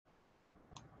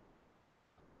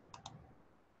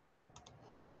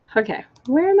Okay,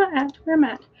 where am I at? Where am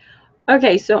I at?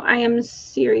 Okay, so I am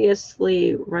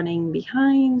seriously running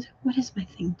behind. What is my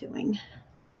thing doing?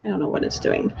 I don't know what it's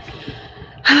doing.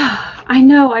 I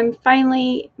know, I'm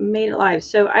finally made it live.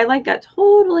 So I like got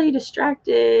totally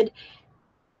distracted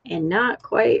and not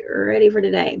quite ready for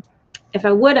today. If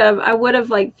I would have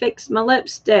like fixed my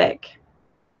lipstick.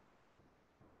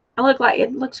 I look like,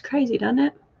 it looks crazy, doesn't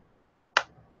it?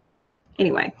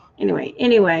 Anyway.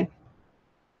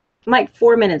 I'm like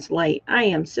 4 minutes late. I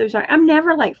am so sorry. I'm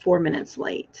never like 4 minutes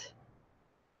late.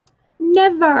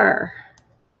 Never.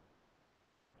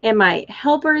 And my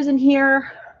helper isn't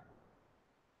here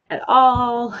at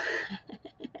all.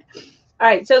 All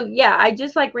right, so yeah, I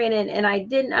just like ran in and I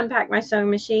didn't unpack my sewing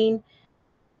machine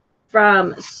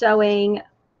from sewing,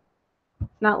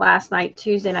 not last night,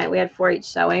 Tuesday night. We had 4-H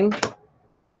sewing.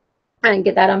 I didn't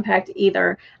get that unpacked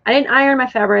either. I didn't iron my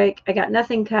fabric. I got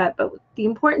nothing cut, but the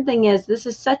important thing is this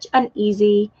is such an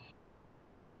easy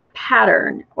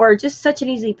pattern or just such an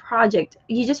easy project.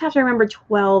 You just have to remember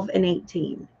 12 and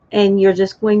 18 and you're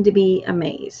just going to be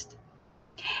amazed.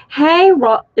 Hey,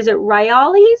 is it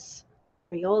Riolis?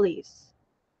 Riolis.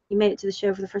 You made it to the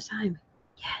show for the first time.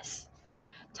 Yes.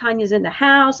 Tanya's in the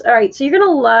house. All right, so you're going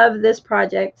to love this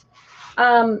project.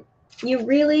 You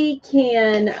really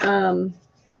can,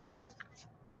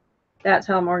 that's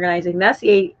how I'm organizing. That's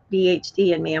the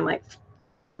ADHD in me. I'm like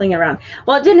flinging around.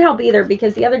 Well, it didn't help either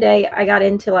because the other day I got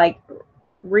into like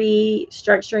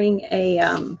restructuring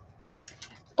a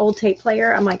old tape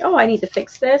player. I'm like, oh, I need to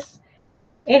fix this.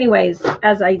 Anyways,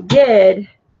 as I did,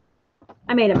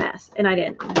 I made a mess and I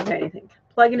didn't do anything.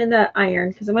 Plug it in the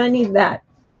iron because I'm going to need that.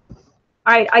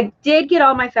 All right, I did get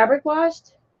all my fabric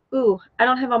washed. Ooh, I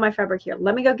don't have all my fabric here.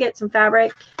 Let me go get some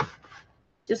fabric.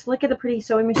 Just look at the pretty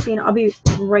sewing machine. I'll be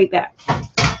right back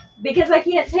because I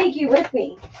can't take you with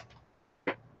me.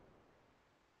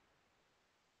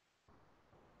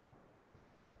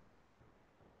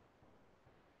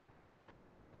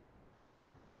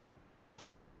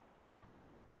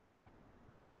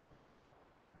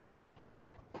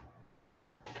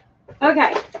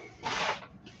 Okay,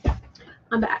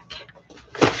 I'm back.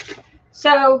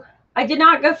 So I did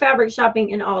not go fabric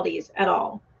shopping in Aldi's at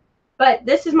all, but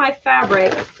this is my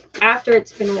fabric after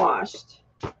it's been washed.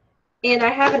 And I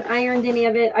haven't ironed any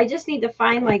of it. I just need to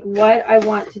find like what I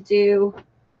want to do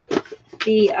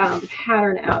the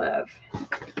pattern out of.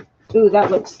 Ooh,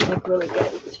 that looks like really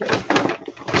good too.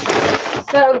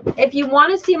 So if you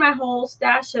want to see my whole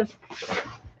stash of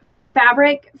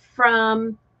fabric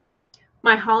from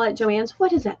my haul at Joann's,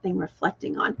 what is that thing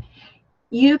reflecting on?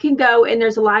 You can go, and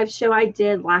there's a live show I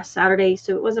did last Saturday,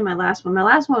 so it wasn't my last one. My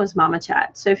last one was Mama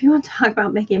Chat. So if you want to talk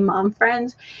about making mom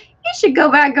friends, you should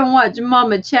go back and watch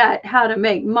Mama Chat, how to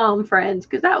make mom friends,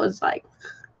 because that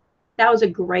was a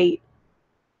great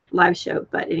live show.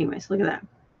 But anyways, look at that.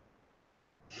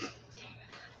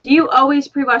 Do you always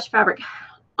pre-wash fabric?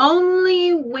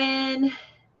 Only when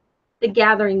the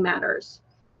gathering matters.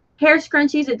 Hair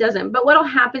scrunchies, it doesn't. But what'll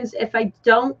happen is if I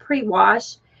don't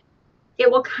pre-wash, it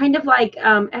will kind of like,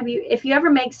 if you ever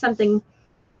make something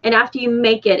and after you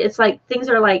make it, it's like things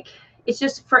are like, it's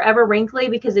just forever wrinkly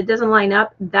because it doesn't line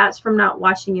up. That's from not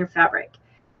washing your fabric.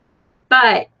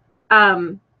 But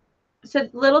so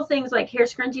little things like hair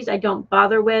scrunchies I don't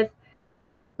bother with,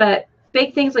 but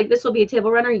big things like this will be a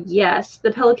table runner, yes.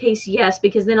 The pillowcase, yes,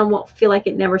 because then I won't feel like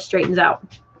it never straightens out.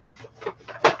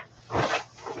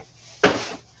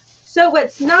 So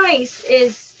what's nice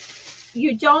is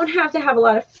you don't have to have a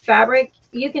lot of fabric.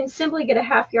 You can simply get a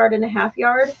 1/2 yard and a 1/2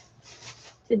 yard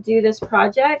to do this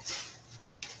project.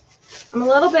 I'm a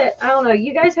little bit, I don't know,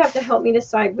 you guys have to help me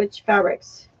decide which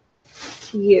fabrics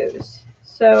to use.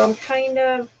 So I'm kind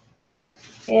of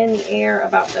in the air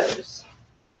about those.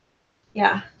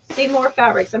 Yeah, see more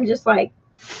fabrics. I'm just like,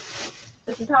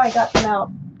 this is how I got them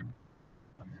out.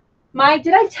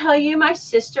 Did I tell you my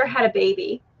sister had a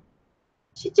baby?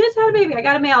 She just had a baby. I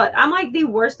got to mail it. I'm like the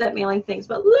worst at mailing things,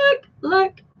 but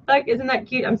look, isn't that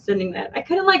cute? I'm sending that. I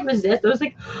couldn't like resist. I was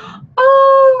like,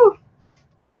 oh,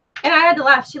 and I had to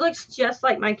laugh. She looks just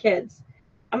like my kids.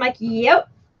 I'm like, yep,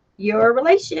 your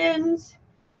relations.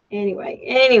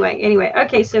 Anyway.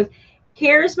 Okay, so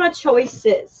here's my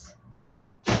choices.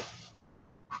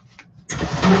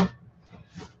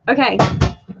 Okay,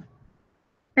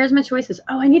 here's my choices.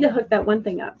 Oh, I need to hook that one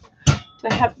thing up. Do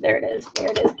I have, there it is.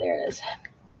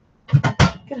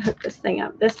 I'm gonna hook this thing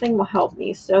up. This thing will help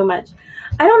me so much.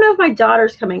 I don't know if my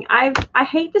daughter's coming. I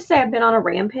hate to say I've been on a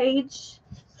rampage.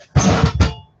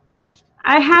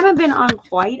 I haven't been on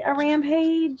quite a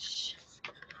rampage,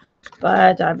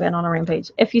 but I've been on a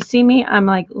rampage. If you see me, I'm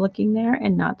like looking there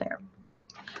and not there.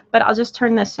 But I'll just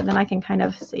turn this so then I can kind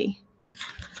of see.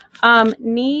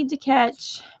 Need to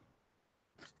catch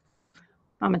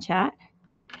Mama Chat.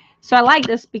 So I like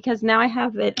this because now I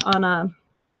have it on a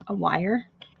wire.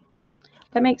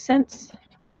 That makes sense.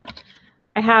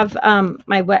 I have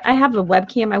I have a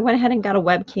webcam. I went ahead and got a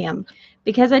webcam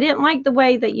because I didn't like the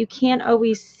way that you can't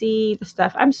always see the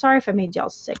stuff. I'm sorry if I made y'all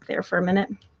sick there for a minute.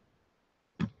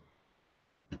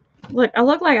 Look, I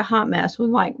look like a hot mess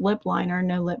with like lip liner,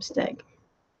 no lipstick.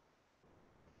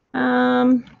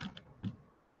 Yeah,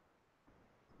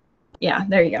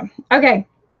 there you go. Okay.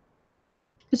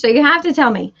 So you have to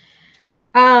tell me,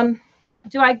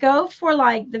 do I go for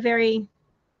like the very,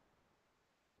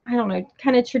 I don't know,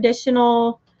 kind of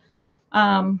traditional,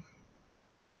 I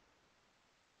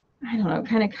don't know,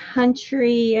 kind of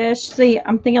country-ish. See,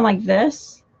 I'm thinking like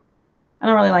this. I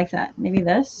don't really like that. Maybe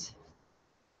this.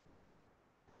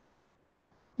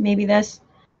 Maybe this.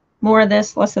 More of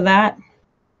this, less of that.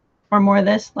 Or more of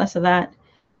this, less of that.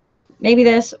 Maybe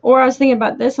this. Or I was thinking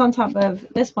about this on top of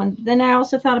this one. Then I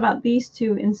also thought about these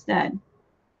two instead.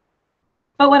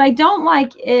 But what I don't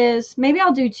like is, maybe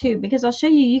I'll do two, because I'll show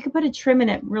you, you can put a trim in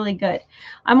it really good.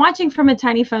 I'm watching from a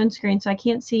tiny phone screen, so I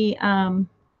can't see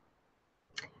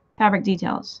fabric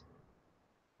details.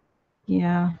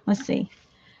 Yeah, let's see.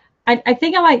 I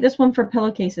think I like this one for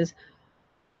pillowcases.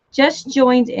 Just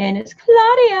joined in. It's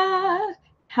Claudia.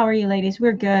 How are you, ladies?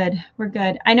 We're good. We're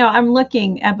good. I know I'm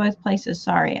looking at both places.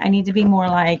 Sorry. I need to be more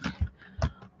like,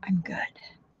 I'm good.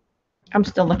 I'm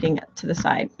still looking to the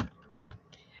side.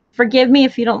 Forgive me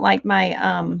if you don't like my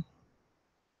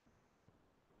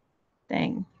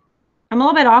thing. I'm a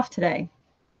little bit off today.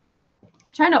 I'm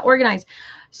trying to organize.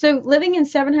 So living in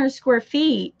 700 square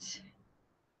feet,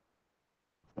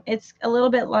 it's a little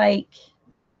bit like,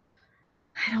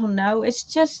 I don't know. It's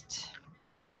just,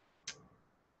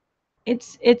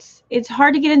 it's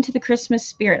hard to get into the Christmas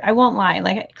spirit. I won't lie.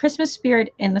 Like Christmas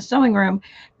spirit in the sewing room,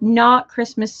 not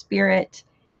Christmas spirit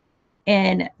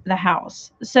in the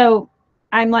house. So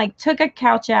I'm like, took a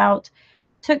couch out,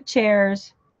 took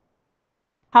chairs.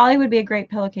 Holly would be a great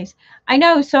pillowcase. I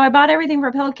know. So I bought everything for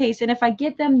a pillowcase. And if I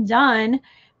get them done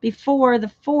before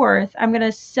the 4th, I'm going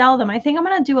to sell them. I think I'm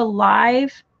going to do a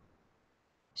live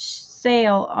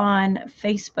sale on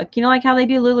Facebook. You know, like how they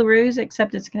do Lularoos,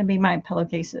 except it's going to be my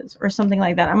pillowcases or something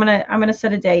like that. I'm going to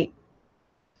set a date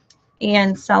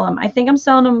and sell them. I think I'm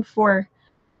selling them for,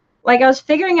 like, I was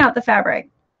figuring out the fabric.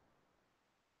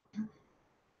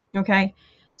 Okay.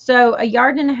 So a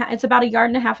yard and a half, it's about a yard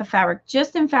and a half of fabric,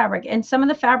 just in fabric. And some of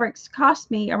the fabrics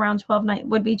cost me around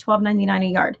 $12.99 a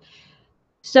yard.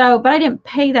 So, but I didn't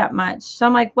pay that much. So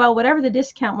I'm like, well, whatever the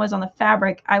discount was on the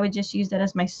fabric, I would just use that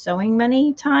as my sewing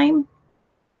money time.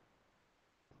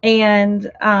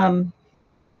 And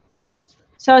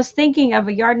so I was thinking of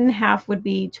a yard and a half would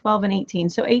be 12 and 18.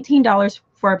 So $18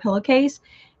 for a pillowcase,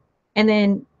 and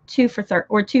then 2 for 30,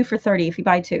 or 2 for 30 if you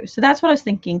buy 2. So that's what I was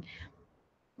thinking.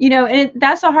 You know, and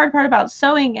that's the hard part about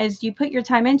sewing is you put your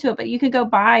time into it, but you could go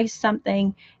buy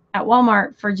something at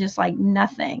Walmart for just like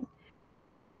nothing.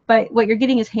 But what you're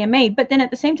getting is handmade. But then at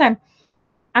the same time,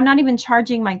 I'm not even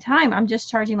charging my time. I'm just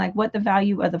charging like what the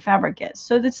value of the fabric is.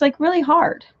 So it's like really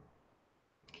hard.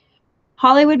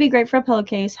 Holly would be great for a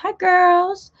pillowcase. Hi,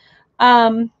 girls.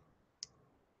 I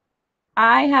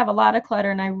have a lot of clutter,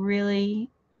 and I really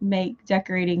make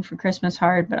decorating for Christmas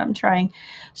hard, but I'm trying.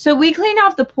 So we clean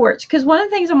off the porch, because one of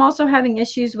the things I'm also having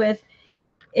issues with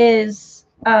is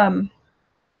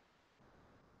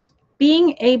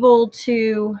being able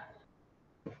to,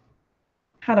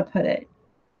 how to put it,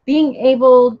 being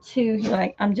able to,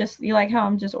 like, you like how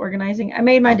I'm just organizing? I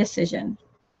made my decision.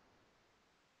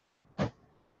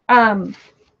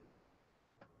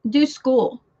 Do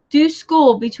school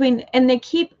between, and they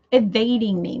keep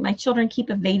evading me. My children keep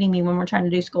evading me when we're trying to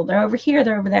do school. They're over here,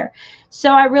 they're over there.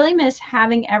 So I really miss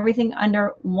having everything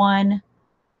under one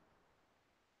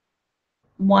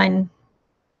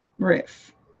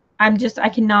roof. I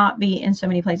cannot be in so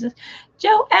many places.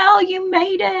 Joelle, you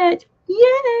made it.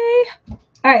 Yay.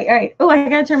 All right. Oh, I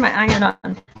gotta turn my iron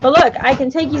on. But look, I can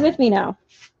take you with me now.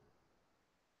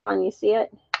 You see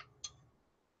it?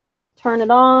 Turn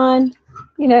it on.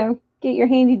 You know, get your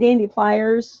handy dandy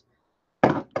pliers.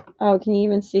 Oh, can you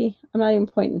even see? I'm not even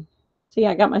pointing. See,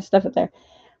 I got my stuff up there.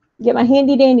 Get my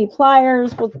handy dandy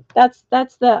pliers. Well, that's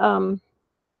the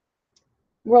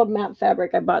world map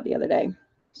fabric I bought the other day.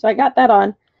 So I got that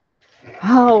on.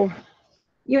 Oh,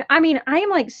 I mean, I am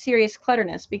like serious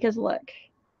clutterness, because look,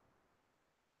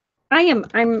 I'm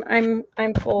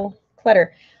full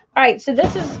clutter. All right, so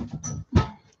this is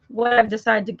what I've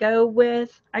decided to go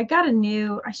with. I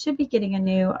should be getting a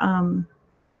new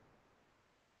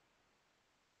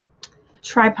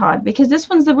tripod, because this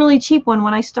one's the really cheap one.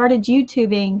 When I started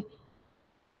YouTubing,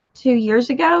 2 years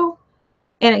ago.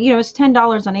 And, you know, it's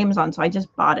 $10 on Amazon, so I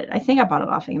just bought it. I think I bought it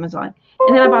off Amazon.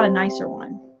 And then I bought a nicer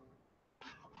one.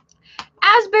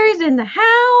 Asbury's in the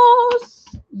house.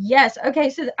 Yes. Okay,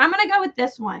 so I'm going to go with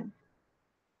this one.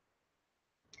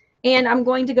 And I'm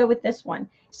going to go with this one.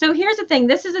 So here's the thing.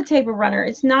 This is a table runner.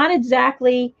 It's not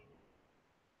exactly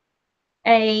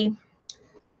a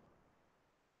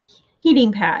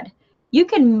heating pad. You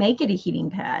can make it a heating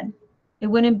pad. It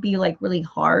wouldn't be like really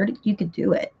hard. You could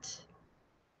do it.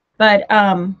 But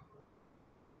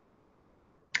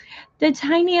the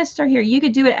tiniest are here. You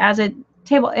could do it as a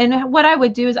table. And what I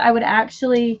would do is I would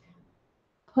actually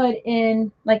put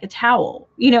in like a towel.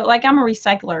 You know, like I'm a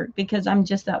recycler because I'm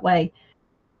just that way.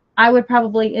 I would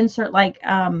probably insert like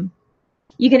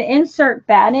you can insert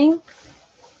batting,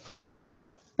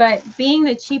 but being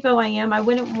the cheapo I am, I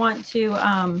wouldn't want to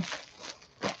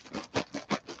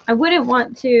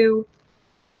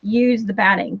use the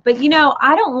batting. But you know,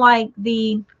 I don't like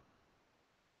the,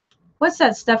 what's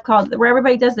that stuff called where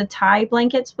everybody does the tie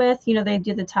blankets with? You know, they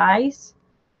do the ties,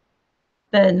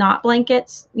 the knot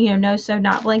blankets, you know, no sew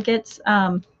knot blankets.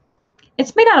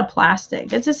 It's made out of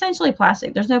plastic. It's essentially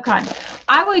plastic. There's no cotton.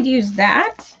 I would use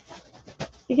that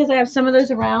because I have some of those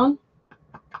around.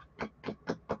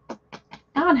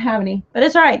 I don't have any, but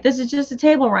it's all right. This is just a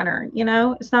table runner, you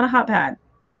know. It's not a hot pad.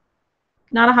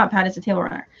 Not a hot pad. It's a table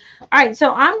runner. All right,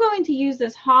 so I'm going to use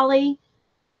this holly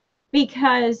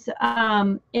because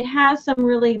it has some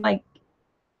really like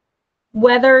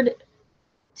weathered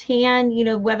tan, you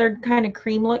know, weathered kind of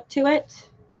cream look to it.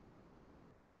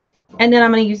 And then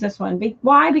I'm going to use this one.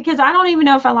 Why? Because I don't even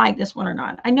know if I like this one or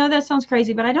not. I know that sounds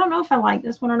crazy, but I don't know if I like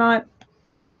this one or not.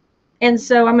 And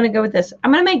so I'm going to go with this.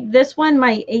 I'm going to make this one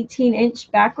my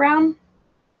 18-inch background.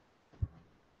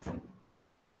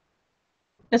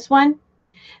 This one.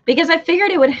 Because I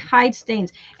figured it would hide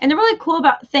stains. And the really cool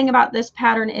thing about this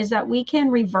pattern is that we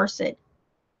can reverse it.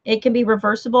 It can be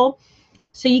reversible.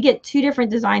 So you get two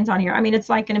different designs on here. I mean, it's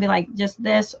like going to be like just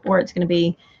this, or it's going to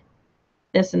be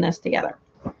this and this together.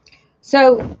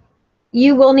 So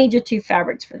you will need your two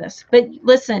fabrics for this. But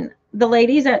listen, the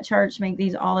ladies at church make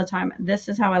these all the time. This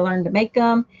is how I learned to make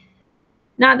them.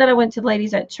 Not that I went to the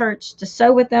ladies at church to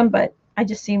sew with them, but I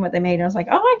just seen what they made. And I was like,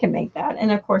 oh, I can make that.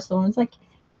 And of course, the woman's like,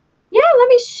 yeah, let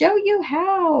me show you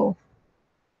how.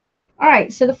 All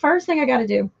right, so the first thing I got to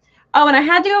do. Oh, and I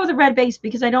had to go with a red base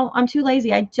because I'm too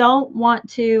lazy. I don't want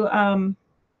to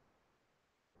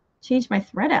change my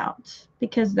thread out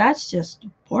because that's just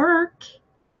work.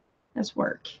 That's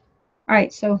work. All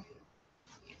right, so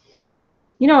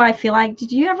you know, I feel like,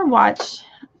 did you ever watch,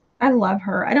 I love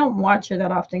her. I don't watch her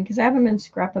that often because I haven't been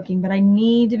scrapbooking, but I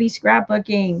need to be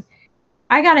scrapbooking.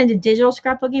 I got into digital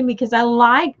scrapbooking because I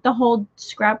like the whole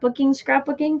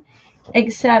scrapbooking,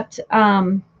 except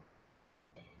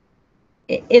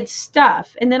it's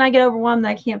stuff. And then I get overwhelmed that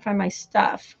I can't find my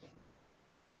stuff.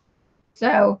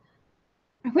 So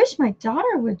I wish my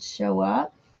daughter would show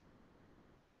up.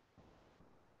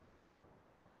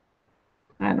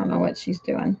 I don't know what she's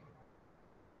doing.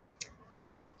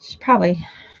 She's probably,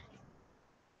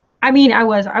 I mean, I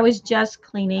was just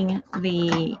cleaning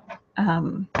the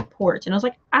porch, and I was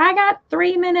like, I got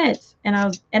 3 minutes, and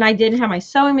I didn't have my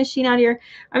sewing machine out here.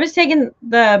 I'm just taking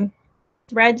the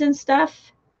threads and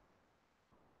stuff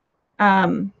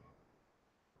from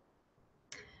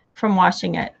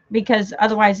washing it, because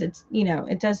otherwise it's, you know,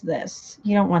 it does this.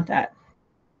 You don't want that,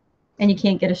 and you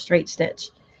can't get a straight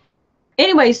stitch.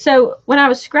 Anyway, so when I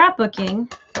was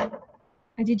scrapbooking,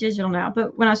 I do digital now,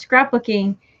 but when I was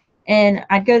scrapbooking and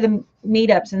I'd go to the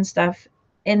meetups and stuff,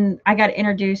 and I got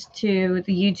introduced to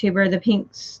the YouTuber, the Pink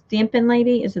Stampin'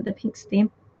 Lady. Is it the Pink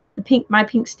Stamp? My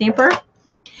Pink Stamper.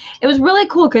 It was really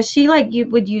cool because she you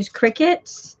would use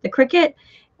the Cricut,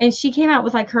 and she came out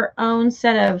with like her own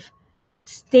set of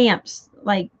stamps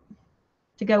like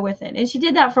to go with it. And she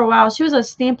did that for a while. She was a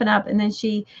Stampin' Up, and then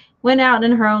she went out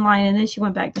in her own line, and then she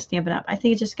went back to Stampin' Up. I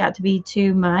think it just got to be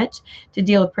too much to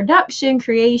deal with production,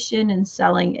 creation, and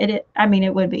selling. I mean,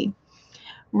 it would be.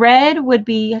 Red would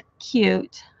be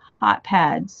cute. Hot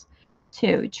pads,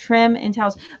 too. Trim and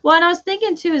towels. Well, and I was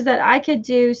thinking, too, is that I could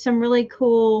do some really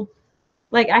cool,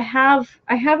 like I have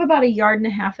about 1.5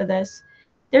 yards of this.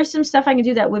 There's some stuff I can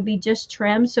do that would be just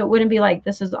trim, so it wouldn't be like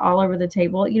this is all over the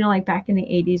table. You know, like back in the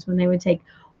 80s when they would take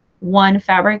one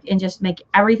fabric and just make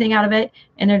everything out of it,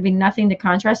 and there'd be nothing to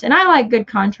contrast. And I like good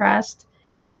contrast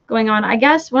going on. I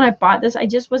guess when I bought this, I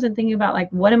just wasn't thinking about like,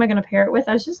 what am I going to pair it with?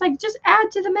 I was just like, just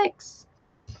add to the mix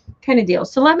kind of deal.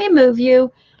 So let me move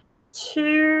you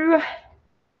to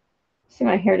see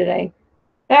my hair today.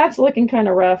 That's looking kind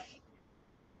of rough.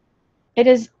 It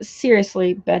is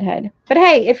seriously bedhead. But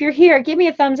hey, if you're here, give me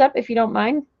a thumbs up if you don't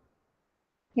mind.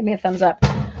 Give me a thumbs up.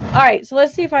 All right, so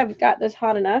let's see if I've got this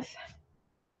hot enough.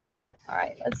 All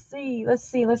right, let's see.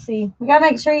 We got to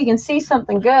make sure you can see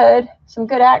something good. Some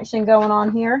good action going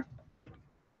on here.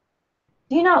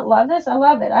 Do you not love this? I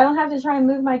love it. I don't have to try and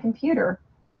move my computer.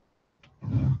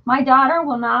 My daughter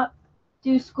will not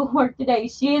do schoolwork today.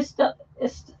 She is still,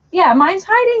 yeah, mine's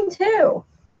hiding too.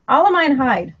 All of mine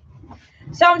hide.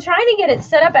 So I'm trying to get it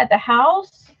set up at the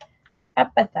house,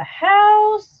 on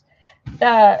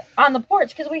the porch,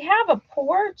 because we have a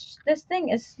porch. This thing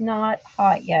is not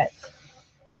hot yet.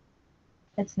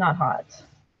 It's not hot.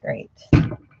 Great.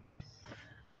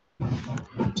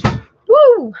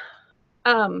 Woo!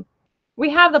 We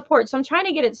have the porch, so I'm trying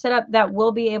to get it set up that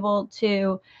we'll be able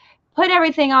to put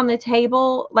everything on the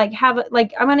table, like have it,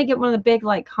 like I'm gonna get one of the big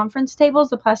like conference tables,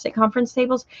 the plastic conference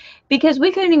tables, because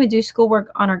we couldn't even do schoolwork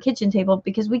on our kitchen table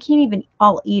because we can't even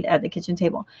all eat at the kitchen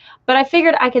table. But I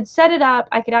figured I could set it up.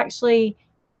 I could actually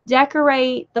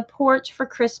decorate the porch for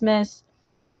Christmas,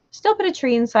 still put a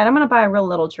tree inside. I'm gonna buy a real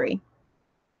little tree.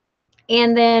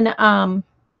 And then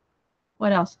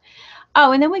what else?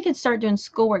 Oh, and then we could start doing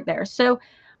schoolwork there. So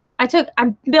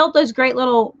I built those great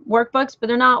little workbooks, but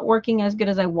they're not working as good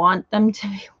as I want them to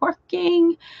be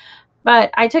working. But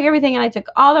I took everything and I took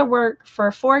all the work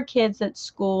for 4 kids at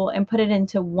school and put it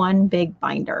into one big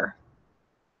binder.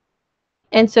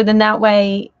 And so then that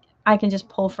way I can just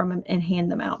pull from them and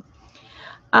hand them out.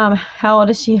 How old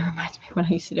is she? It reminds me of what I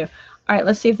used to do. All right,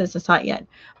 let's see if this is hot yet.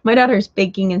 My daughter's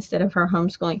baking instead of her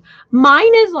homeschooling.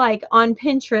 Mine is like on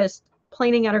Pinterest,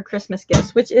 planning out her Christmas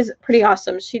gifts, which is pretty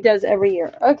awesome. She does every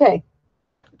year. Okay.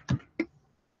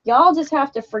 Y'all just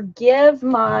have to forgive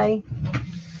my,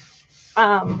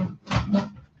 I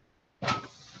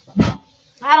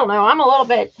don't know. I'm a little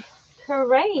bit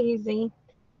crazy.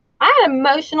 I had an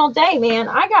emotional day, man.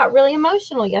 I got really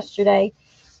emotional yesterday.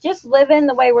 Just living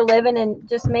the way we're living and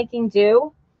just making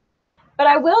do. But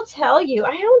I will tell you,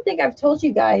 I don't think I've told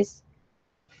you guys,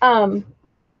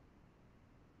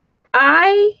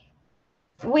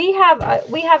 we have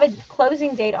a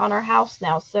closing date on our house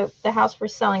now. So the house we're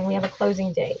selling, we have a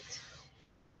closing date.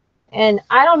 And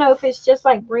I don't know if it's just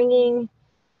like bringing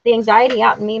the anxiety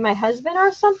out in me and my husband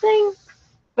or something,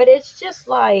 but it's just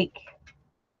like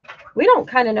we don't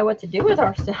kind of know what to do with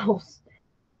ourselves.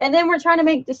 And then we're trying to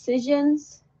make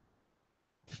decisions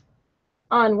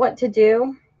on what to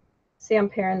do. See, I'm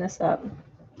pairing this up.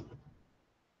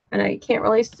 I know you can't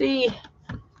really see.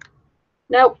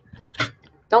 Nope.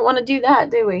 Don't want to do that,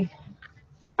 do we?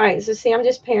 All right, so see, I'm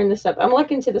just pairing this up. I'm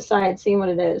looking to the side, seeing what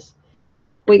it is,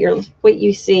 what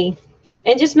you see,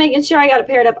 and just making sure I got it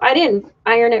paired up. I didn't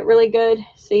iron it really good.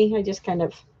 See, I just kind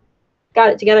of got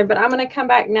it together, but I'm going to come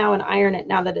back now and iron it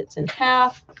now that it's in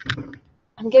half.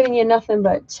 I'm giving you nothing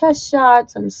but chest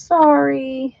shots. I'm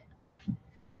sorry.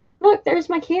 Look, there's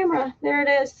my camera. There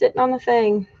it is, sitting on the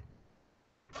thing.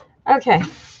 Okay.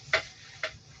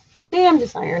 See, I'm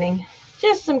just ironing.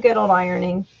 Just some good old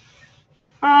ironing.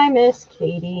 Hi, Miss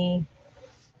Katie.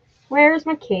 Where's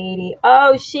my Katie?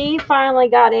 Oh, she finally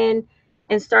got in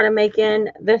and started making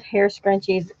the hair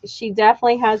scrunchies. She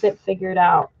definitely has it figured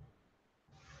out.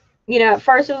 You know, at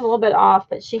first it was a little bit off,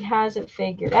 but she has it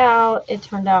figured out. It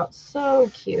turned out so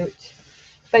cute.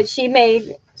 But she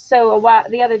made, so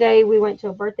the other day we went to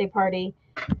a birthday party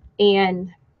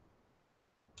and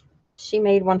she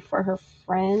made one for her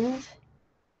friend.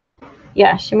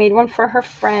 Yeah, she made one for her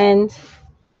friend.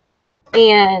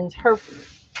 And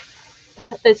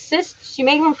she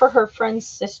made one for her friend's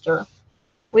sister.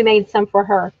 We made some for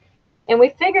her. And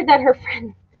we figured that her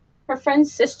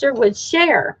friend's sister would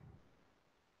share.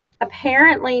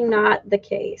 Apparently not the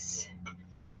case.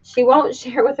 She won't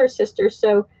share with her sister.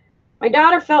 So my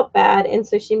daughter felt bad, and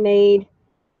so she made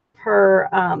her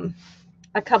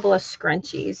a couple of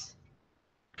scrunchies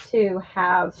to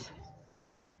have.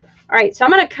 All right, so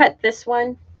I'm going to cut this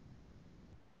one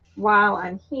while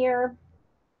I'm here.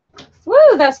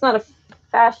 Woo, that's not a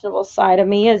fashionable side of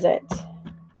me, is it?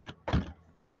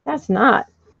 That's not.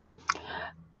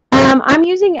 I'm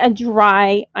using a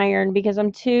dry iron because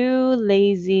I'm too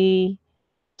lazy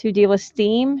to deal with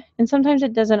steam, and sometimes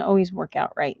it doesn't always work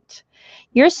out right.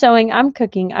 You're sewing, I'm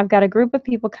cooking. I've got a group of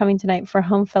people coming tonight for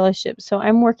home fellowship, so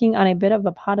I'm working on a bit of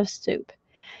a pot of soup.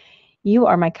 You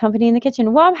are my company in the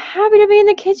kitchen. Well, I'm happy to be in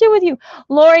the kitchen with you.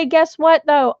 Lori, guess what,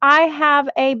 though? I have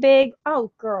a big,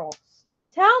 oh, girl,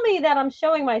 tell me that I'm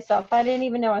showing myself. I didn't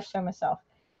even know I was showing myself.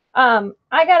 I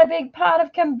got a big pot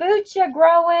of kombucha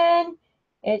growing.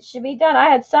 It should be done. I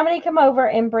had somebody come over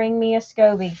and bring me a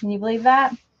SCOBY. Can you believe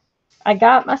that? I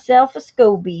got myself a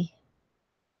SCOBY.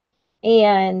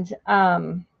 And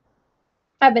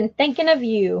I've been thinking of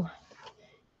you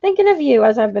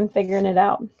as I've been figuring it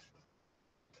out.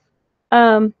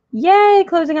 Yay,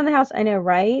 closing on the house. I know,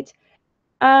 right?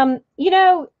 You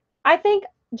know, I think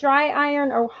dry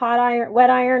iron or hot iron, wet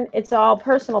iron, it's all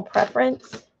personal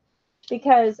preference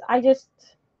because I've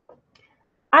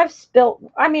spilt,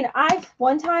 I mean,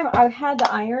 one time I had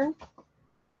the iron,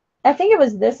 I think it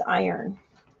was this iron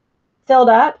filled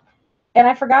up and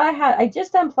I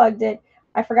just unplugged it.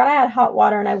 I forgot I had hot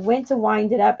water and I went to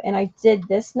wind it up and I did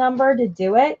this number to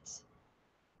do it.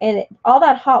 And all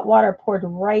that hot water poured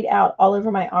right out all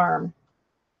over my arm.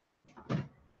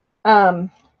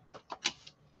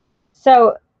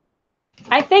 So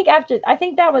I think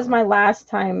that was my last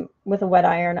time with a wet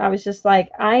iron. I was just like,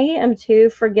 I am too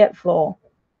forgetful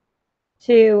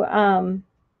to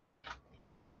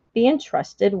be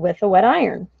entrusted with a wet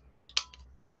iron.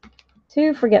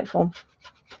 Too forgetful.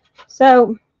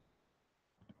 So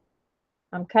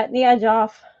I'm cutting the edge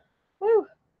off. Woo.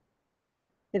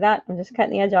 See that? I'm just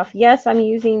cutting the edge off. Yes, I'm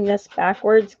using this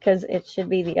backwards because it should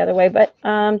be the other way, but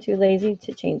I'm too lazy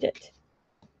to change it.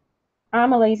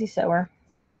 I'm a lazy sewer.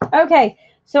 Okay,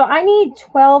 so I need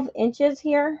 12 inches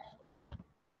here.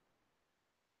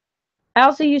 I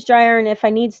also use dry iron. If I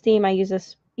need steam, I use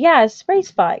this. Yeah, a spray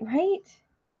spot, right?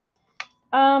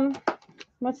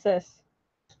 What's this?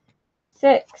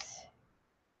 6,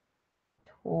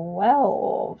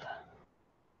 12.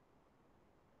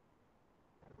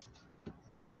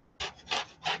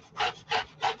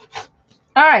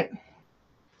 All right.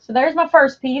 So there's my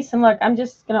first piece. And look, I'm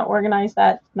just going to organize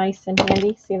that nice and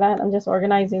handy. See that? I'm just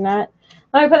organizing that.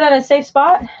 Let me put that in a safe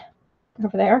spot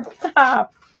over there. All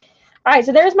right.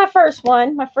 So there's my first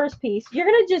one, my first piece. You're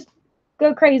going to just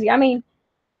go crazy. I mean,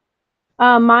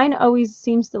 mine always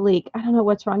seems to leak. I don't know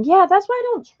what's wrong. Yeah, that's why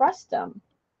I don't trust them.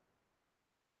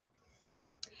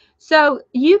 So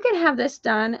you can have this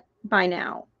done by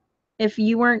now if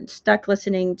you weren't stuck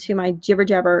listening to my jibber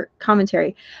jabber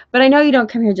commentary. But I know you don't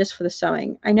come here just for the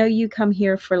sewing. I know you come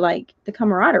here for like the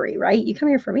camaraderie, right? You come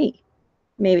here for me.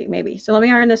 Maybe. So let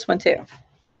me iron this one too.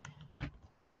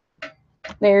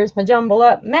 There's my jumble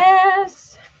up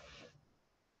mess.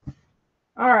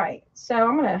 All right. So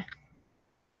I'm going to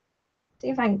see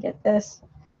if I can get this.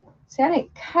 See, I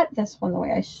didn't cut this one the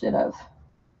way I should have.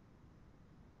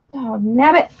 Oh,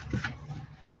 nabbit.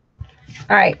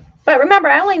 All right. But remember,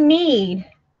 I only need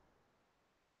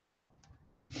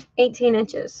 18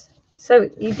 inches. So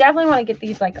you definitely want to get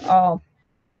these like all.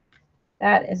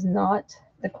 That is not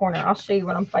the corner. I'll show you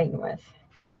what I'm fighting with.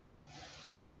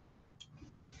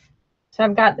 So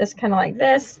I've got this kind of like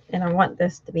this, and I want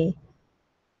this to be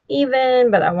even,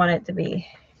 but I want it to be.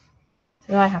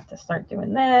 So I have to start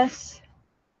doing this.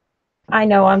 I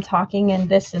know I'm talking and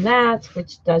this and that,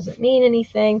 which doesn't mean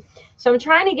anything. So I'm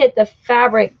trying to get the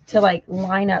fabric to like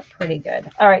line up pretty good.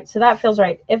 All right, so that feels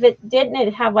right. If it didn't,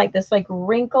 it'd have like this like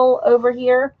wrinkle over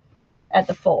here at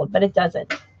the fold, but it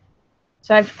doesn't.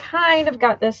 So I've kind of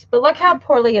got this, but look how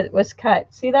poorly it was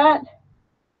cut. See that?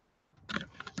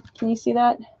 Can you see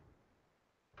that?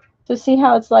 So see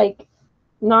how it's like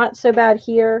not so bad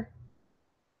here,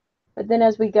 but then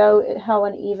as we go, how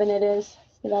uneven it is.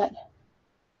 See that?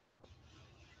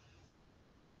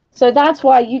 So that's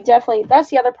why you definitely, that's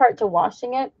the other part to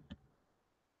washing it,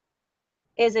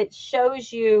 is it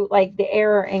shows you like the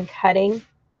error in cutting,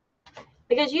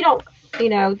 because you don't, you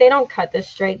know, they don't cut this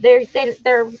straight. They've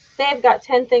got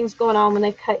 10 things going on when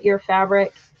they cut your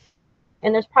fabric,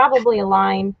 and there's probably a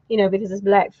line, you know, because it's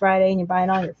Black Friday and you're buying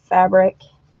all your fabric.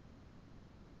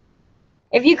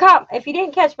 If you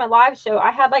didn't catch my live show,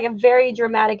 I had like a very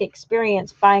dramatic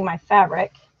experience buying my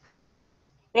fabric.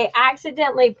 They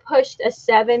accidentally pushed a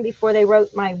 7 before they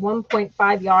wrote my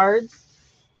 1.5 yards.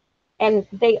 And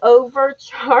they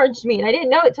overcharged me. And I didn't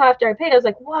know it till after I paid. I was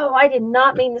like, whoa, I did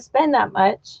not mean to spend that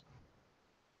much.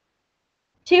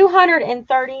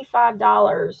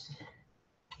 $235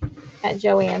 at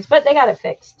Joann's. But they got it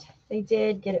fixed. They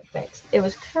did get it fixed. It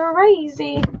was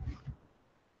crazy.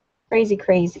 Crazy,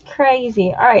 crazy,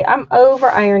 crazy. All right, I'm over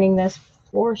ironing this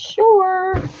for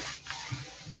sure.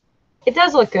 It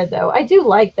does look good, though. I do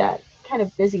like that kind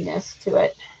of busyness to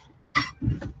it.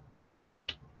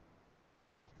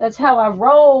 That's how I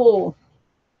roll.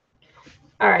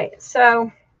 All right,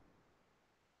 so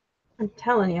I'm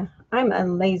telling you, I'm a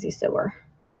lazy sewer.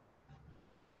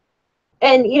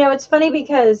 And, you know, it's funny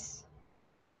because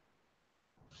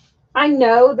I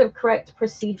know the correct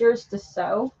procedures to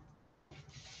sew.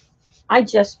 I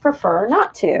just prefer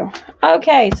not to.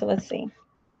 Okay, so let's see.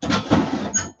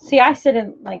 See, I sit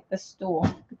in like the stool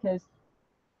because,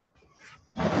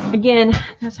 again,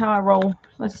 that's how I roll.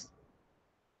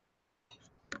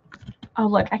 Oh,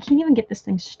 look, I can't even get this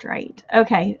thing straight.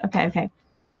 Okay.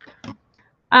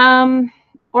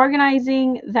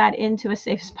 organizing that into a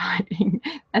safe spot.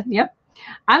 Yep.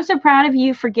 I'm so proud of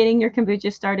you for getting your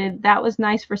kombucha started. That was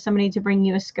nice for somebody to bring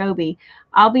you a SCOBY.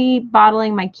 I'll be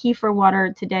bottling my kefir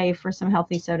water today for some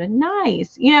healthy soda.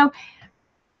 Nice. You know,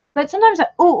 but sometimes,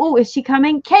 oh, is she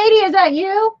coming? Katie, is that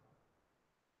you?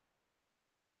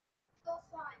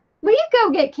 Will you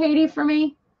go get Katie for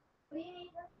me? What do you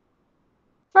need?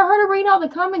 For her to read all the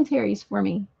commentaries for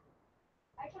me.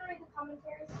 I can read the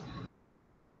commentaries.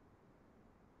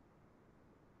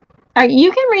 All right,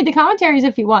 you can read the commentaries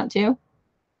if you want to.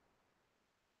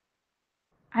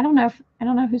 I don't know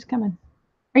who's coming.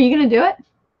 Are you gonna do it? Do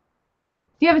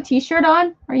you have a t-shirt on?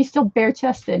 Or are you still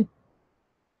bare-chested?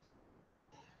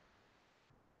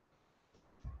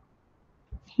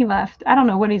 He left. I don't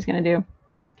know what he's gonna do.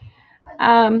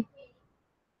 I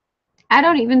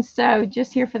don't even sew,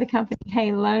 just here for the company.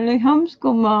 Hey, lonely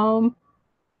homeschool mom.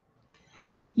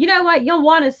 You know what? You'll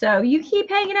want to sew. You keep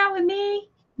hanging out with me,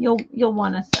 you'll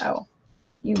want to sew.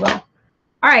 You will.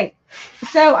 All right.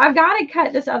 So I've got to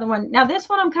cut this other one. Now this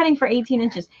one I'm cutting for 18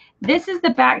 inches. This is the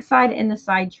back side and the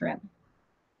side trim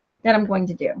that I'm going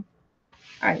to do.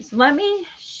 All right. So let me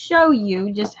show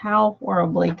you just how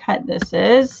horribly cut this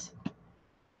is.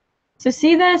 So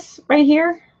see this right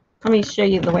here? Let me show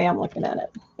you the way I'm looking at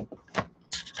it.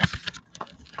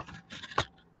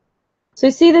 So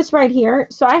see this right here?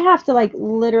 So I have to like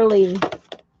literally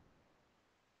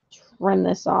trim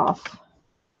this off.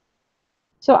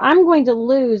 So I'm going to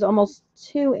lose almost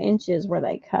 2 inches where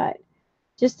they cut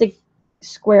just to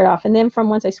square it off. And then from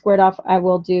once I square it off, I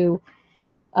will do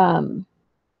the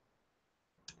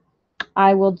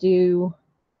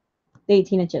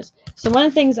 18 inches. So one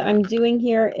of the things I'm doing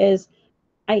here is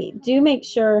I do make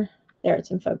sure, there,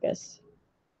 it's in focus.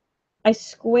 I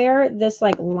square this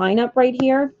like line up right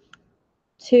here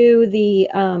to the,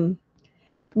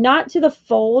 not to the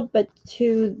fold, but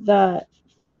to the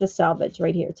selvage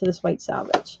right here, to this white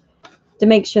selvage, to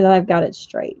make sure that I've got it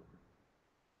straight.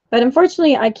 But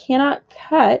unfortunately, I cannot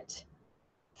cut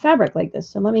fabric like this.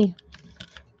 So let me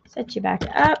set you back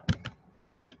up.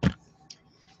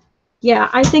 Yeah,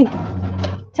 I think,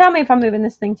 tell me if I'm moving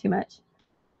this thing too much.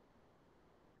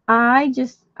 I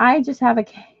just have a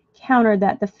counter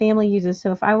that the family uses.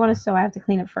 So if I want to sew, I have to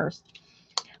clean it first.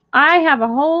 I have a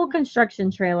whole construction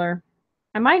trailer.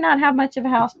 I might not have much of a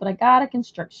house, but I got a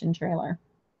construction trailer.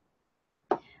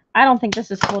 I don't think this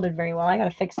is folded very well. I got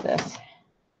to fix this.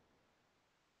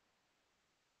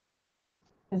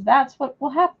 Because that's what will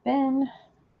happen.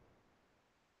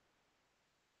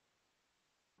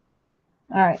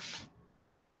 All right.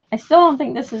 I still don't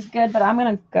think this is good, but I'm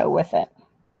going to go with it.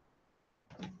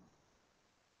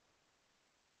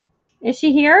 Is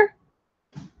she here?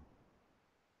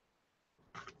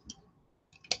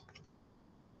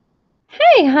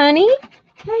 Hey, honey.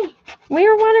 Hey. We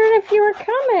were wondering if you were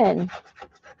coming.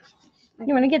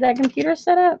 You want to get that computer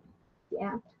set up?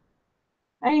 Yeah.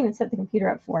 I didn't even set the computer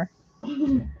up for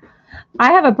her.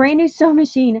 I have a brand new sewing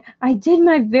machine. I did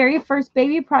my very first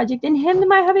baby project and hemmed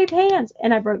my hubby pants,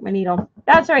 and I broke my needle.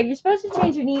 That's right. You're supposed to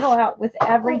change your needle out with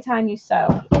every time you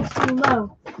sew. It's too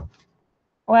low.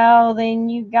 Well, then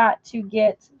you got to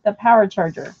get the power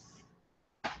charger.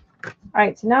 All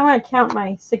right, so now I'm going to count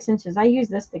my 6 inches. I use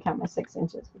this to count my 6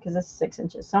 inches because this is 6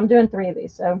 inches. So I'm doing 3 of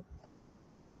these. So,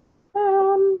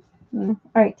 all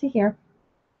right, to here.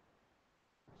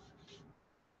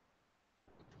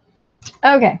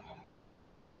 Okay.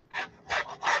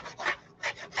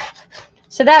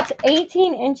 So that's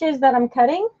 18 inches that I'm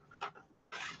cutting.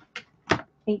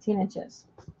 18 inches.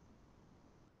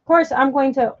 Of course, I'm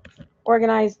going to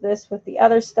organize this with the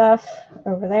other stuff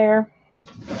over there.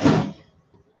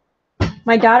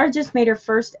 My daughter just made her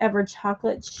first ever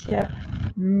chocolate chip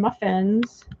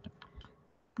muffins.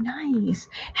 Nice.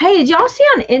 Hey, did y'all see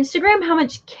on Instagram how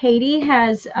much Katie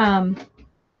has, the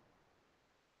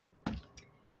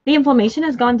inflammation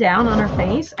has gone down on her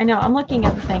face? I know, I'm looking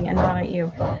at the thing and not at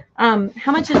you.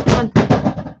 How much is gone?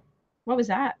 What was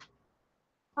that?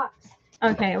 Pops.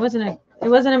 Okay, it wasn't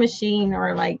a machine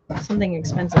or like something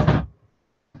expensive.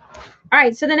 All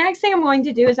right, so the next thing I'm going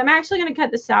to do is I'm actually going to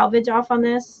cut the selvage off on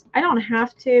this. I don't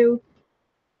have to,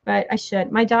 but I should.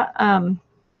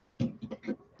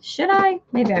 Should I?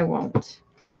 Maybe I won't.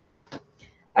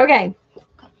 Okay,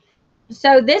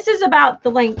 so this is about the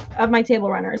length of my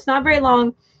table runner. It's not very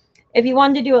long. If you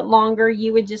wanted to do it longer,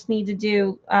 you would just need to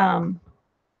do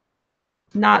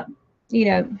not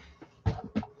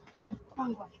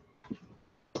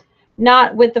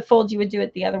with the fold. You would do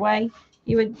it the other way.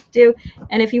 You would do,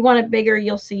 and if you want it bigger,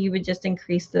 you'll see you would just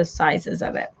increase the sizes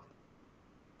of it.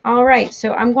 All right,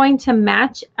 so I'm going to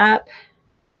match up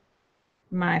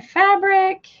my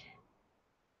fabric.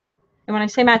 And when I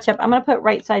say match up, I'm going to put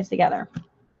right sides together.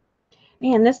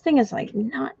 Man, this thing is like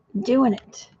not doing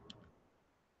it.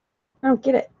 I don't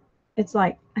get it. It's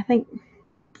like, I think,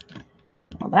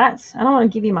 well, that's, I don't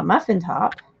want to give you my muffin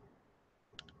top.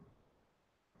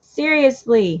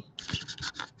 Seriously.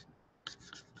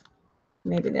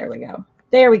 Maybe there we go.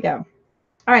 There we go.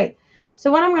 All right.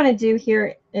 So what I'm going to do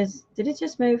here is, did it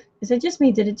just move? Is it just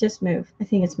me? Did it just move? I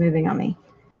think it's moving on me.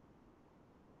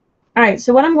 All right.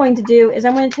 So what I'm going to do is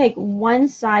I'm going to take one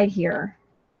side here.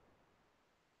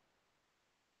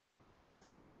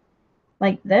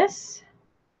 Like this.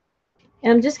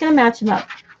 And I'm just going to match them up.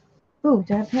 Ooh,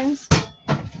 do I have pins?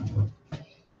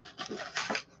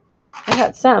 I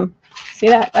got some. See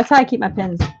that? That's how I keep my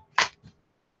pins.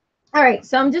 All right.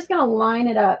 So I'm just going to line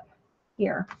it up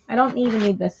here. I don't even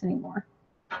need this anymore.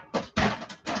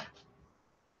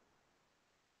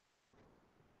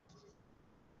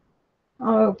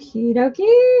 Okie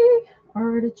dokie.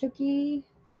 Artichoke.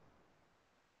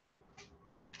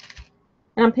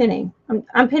 And I'm pinning.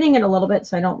 I'm pinning it a little bit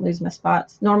so I don't lose my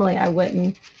spots. Normally I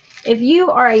wouldn't. If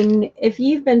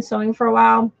you've been sewing for a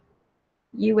while,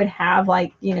 you would have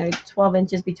like, 12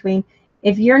 inches between.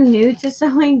 If you're new to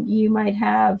sewing, you might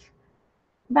have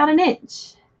about an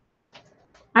inch.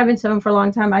 I've been sewing for a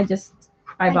long time. I just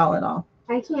eyeball it all.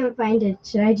 I can't find it.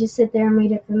 Should I just sit there and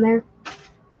read it from there?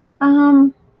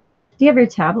 Do you have your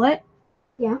tablet?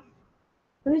 Yeah.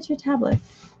 What is your tablet?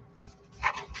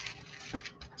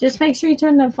 Just make sure you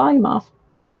turn the volume off.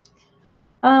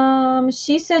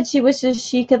 She said she wishes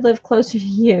she could live closer to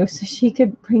you so she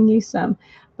could bring you some.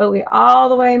 But we're all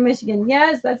the way in Michigan.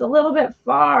 Yes, that's a little bit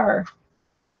far.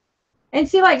 And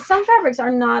see, like, some fabrics are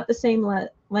not the same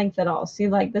length at all. See,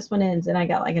 like, this one ends and I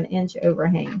got like an inch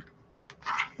overhang.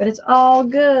 But it's all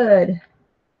good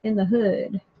in the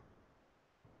hood.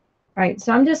 All right,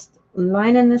 so I'm just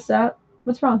lining this up.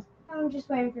 What's wrong? I'm just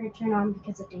waiting for it to turn on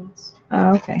because it dings.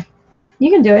 Oh, okay. You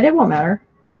can do it. It won't matter.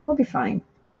 We'll be fine.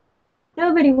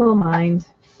 Nobody will mind.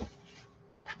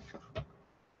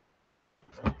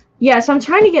 Yeah, so I'm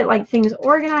trying to get like things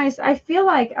organized. I feel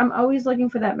like I'm always looking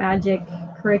for that magic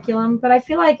curriculum, but I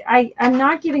feel like I'm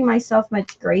not giving myself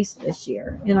much grace this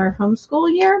year in our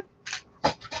homeschool year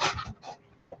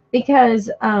because,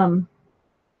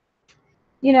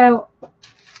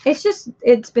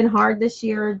 it's been hard this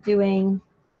year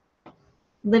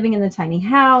living in the tiny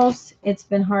house. It's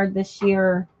been hard this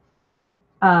year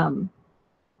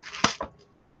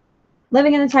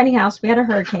living in the tiny house. We had a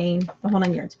hurricane, the whole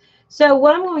 9 yards. So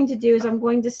what I'm going to do is I'm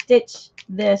going to stitch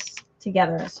this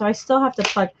together. So I still have to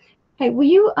plug. Hey, will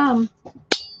you, I'm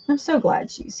so glad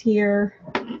she's here.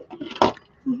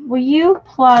 Will you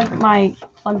plug my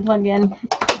plug in?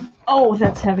 Oh,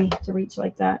 that's heavy to reach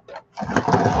like that.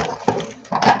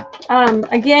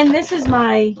 Again, this is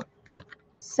my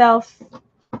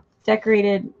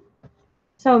self-decorated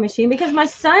sewing machine because my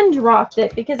son dropped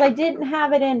it because I didn't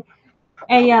have it in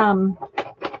a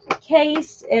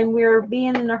case and we were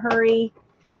being in a hurry,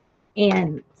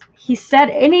 and he said,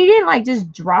 and he didn't like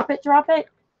just drop it.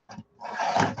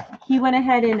 He went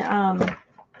ahead and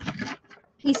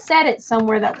he set it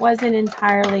somewhere that wasn't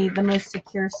entirely the most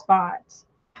secure spot,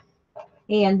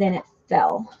 and then it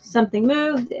fell. Something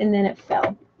moved and then it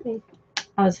fell.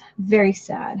 I was very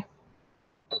sad.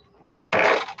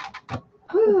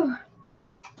 Whew.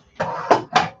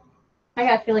 I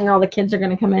got a feeling all the kids are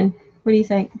going to come in. What do you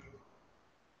think?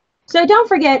 So don't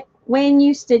forget, when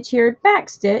you stitch here, back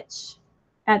stitch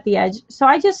at the edge. So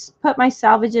I just put my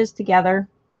salvages together.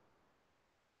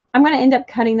 I'm going to end up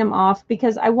cutting them off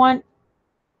because I want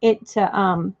it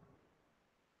to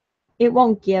it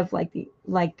won't give like the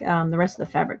rest of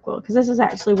the fabric will, because this is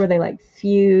actually where they like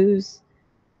fuse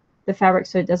the fabric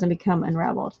so it doesn't become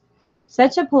unraveled.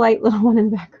 Such a polite little one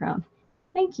in the background.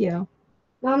 Thank you.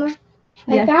 Mama,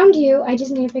 Yeah. I found you. I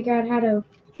just need to figure out how to.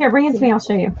 Here, bring it to me. I'll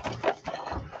show you.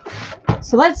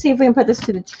 So let's see if we can put this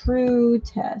to the true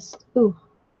test. Ooh,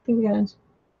 I think we got it.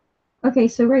 Okay,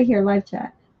 so right here, live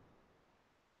chat.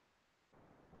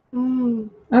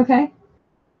 Okay.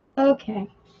 Okay.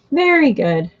 Very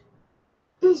good.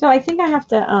 So I think I have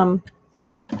to, all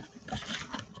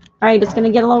right, it's going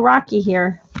to get a little rocky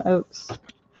here, folks. I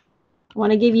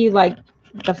want to give you like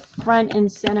the front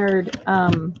and centered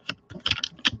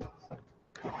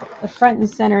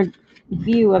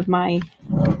view of my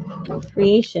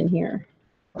creation here.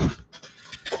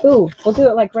 Ooh, we'll do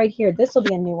it like right here. This will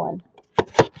be a new one.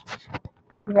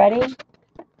 You ready?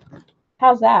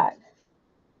 How's that?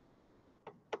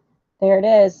 There it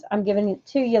is. I'm giving it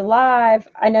to you live.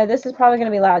 I know this is probably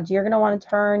going to be loud. You're going to want to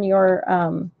turn your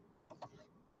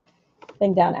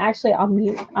thing down. Actually, I'll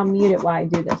mute it while I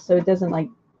do this so it doesn't like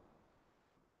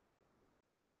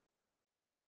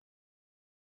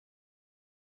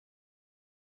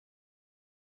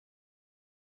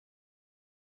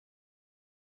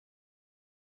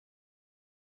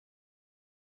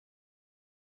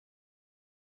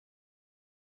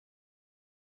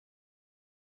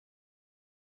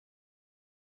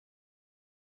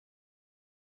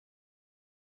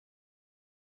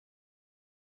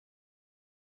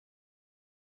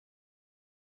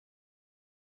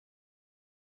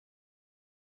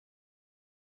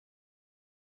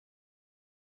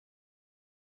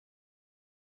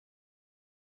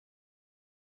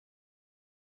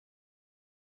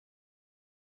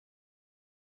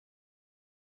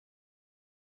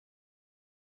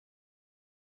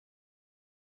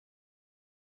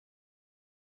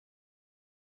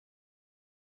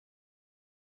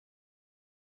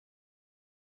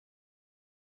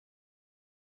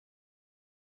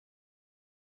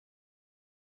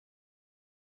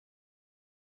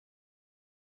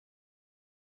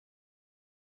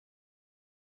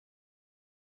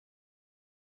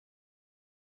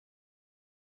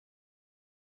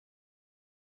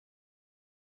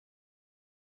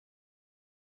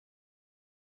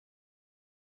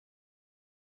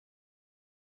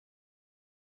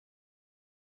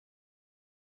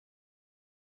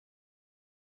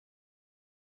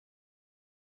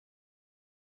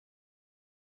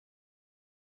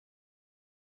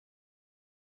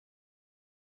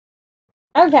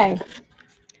Okay.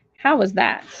 How was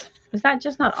that? Was that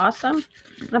just not awesome?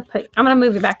 I'm gonna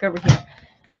move it back over here.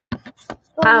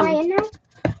 Oh, am I in there?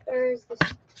 Or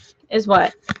Is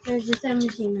what? there's the sewing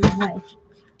machine in the way?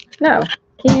 No.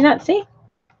 Can you not see?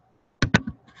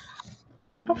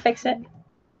 I'll fix it.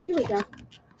 Here we go.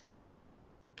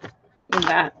 Do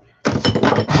that.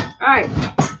 All right.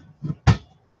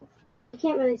 I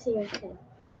can't really see your head.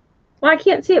 Well, I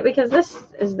can't see it because this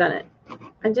has done it.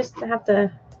 I just have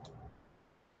to.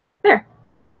 There.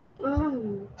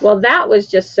 Oh. Well, that was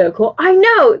just so cool. I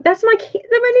know. That's my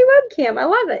new webcam. I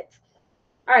love it.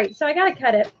 All right, so I gotta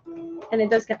cut it, and it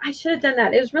does cut. I should have done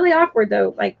that. It was really awkward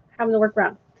though, like having to work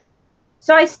around.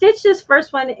 So I stitched this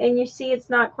first one, and you see it's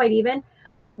not quite even.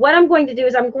 What I'm going to do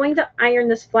is I'm going to iron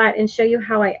this flat and show you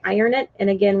how I iron it. And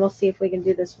again, we'll see if we can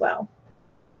do this well.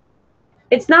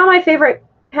 It's not my favorite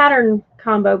pattern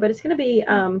combo, but it's going to be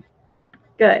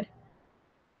good.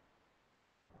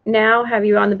 Now have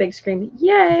you on the big screen.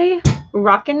 Yay!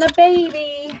 Rocking the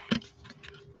baby.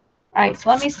 All right, so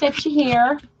let me stitch you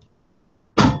here.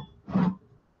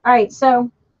 All right,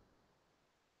 so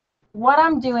what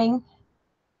I'm doing,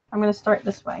 I'm going to start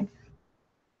this way.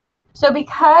 So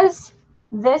because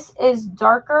this is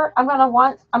darker, I'm going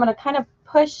to kind of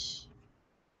push.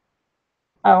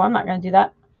 Oh, I'm not going to do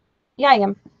that. Yeah, I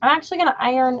am. I'm actually going to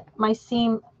iron my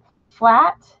seam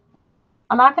flat.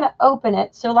 I'm not going to open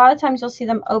it. So a lot of times you'll see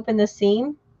them open the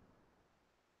seam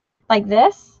like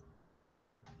this.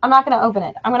 I'm not going to open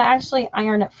it. I'm going to actually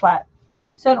iron it flat.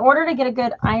 So in order to get a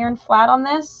good iron flat on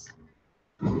this,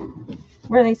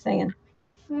 what are they saying?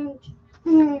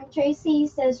 Tracy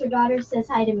says her daughter says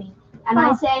hi to me. And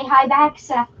I say hi back,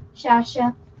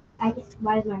 Sasha.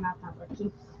 Why is my mouth not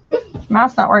working?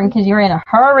 Mouth's not working because you're in a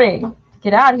hurry.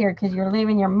 Get out of here because you're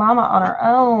leaving your mama on her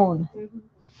own. Mm-hmm.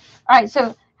 All right,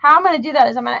 so how I'm going to do that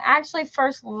is I'm going to actually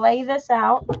first lay this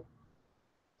out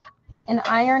and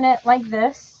iron it like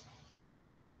this.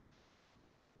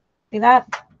 See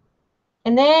that?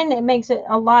 And then it makes it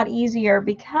a lot easier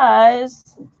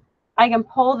because I can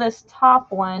pull this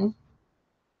top one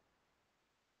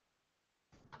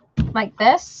like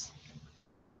this,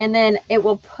 and then it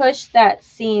will push that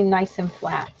seam nice and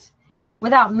flat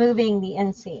without moving the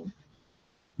inseam.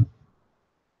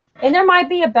 And there might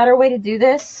be a better way to do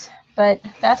this, but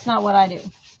that's not what I do.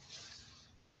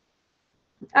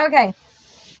 Okay.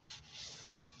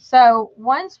 So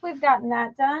once we've gotten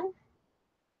that done,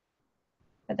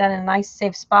 put that in a nice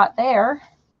safe spot there.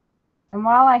 And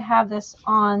while I have this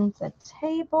on the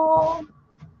table,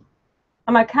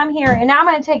 I'm going to come here, and now I'm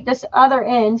going to take this other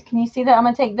end. Can you see that? I'm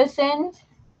going to take this end,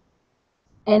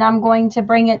 and I'm going to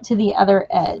bring it to the other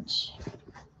edge.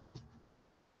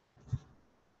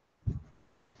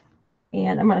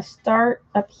 And I'm going to start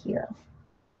up here.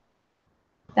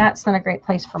 That's not a great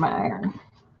place for my iron.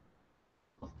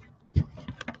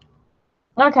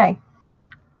 Okay.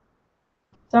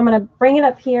 So I'm going to bring it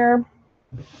up here.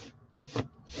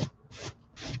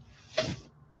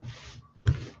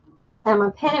 I'm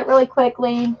going to pin it really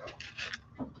quickly,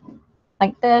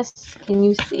 like this. Can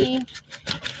you see?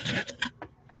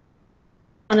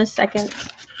 On a second.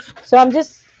 So I'm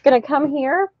just going to come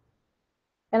here,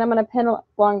 and I'm going to pin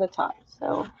along the top.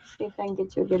 So see if I can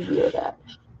get you a good view of that.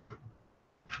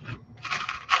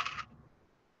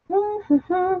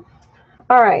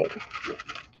 All right.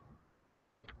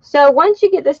 So once you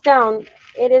get this down,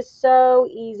 it is so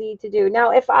easy to do.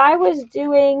 Now, if I was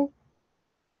doing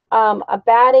a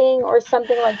batting or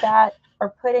something like that,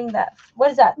 or putting that,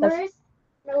 what is that?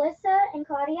 Melissa and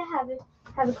Claudia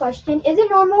have a question. Is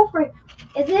it normal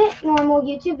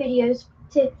YouTube videos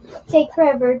to take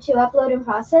forever to upload and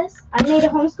process? I made a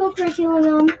homeschool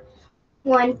curriculum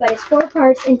one, but it's 4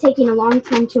 parts and taking a long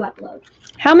time to upload.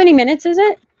 How many minutes is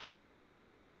it?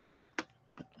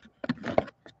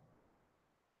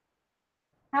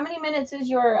 How many minutes is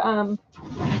your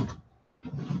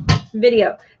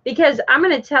video? Because I'm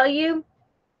going to tell you,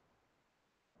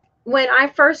 when I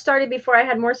first started, before I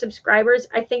had more subscribers,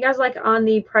 I think I was like on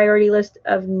the priority list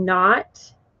of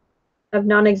non-existent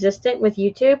with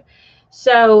YouTube.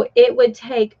 So it would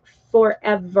take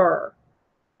forever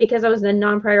because I was a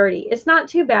non-priority. It's not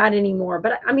too bad anymore,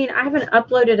 but I mean, I haven't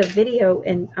uploaded a video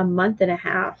in a month and a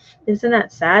half. Isn't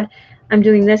that sad? I'm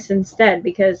doing this instead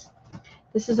because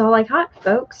this is all I got,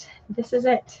 folks. This is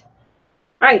it.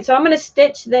 All right, so I'm going to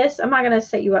stitch this. I'm not going to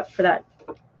set you up for that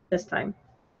this time.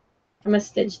 I'm going to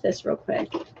stitch this real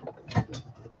quick. All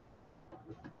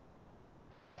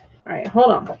right,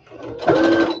 hold on.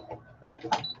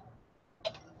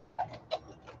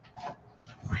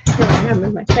 I gotta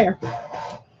move my chair.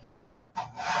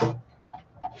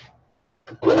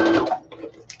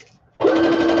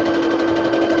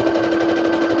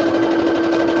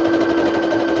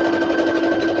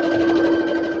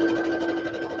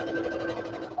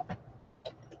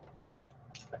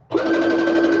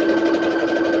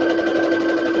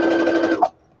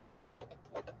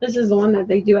 This is the one that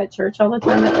they do at church all the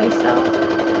time that they sell.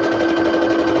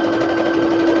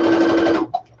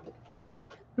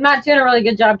 I'm not doing a really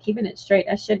good job keeping it straight.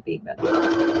 I should be, but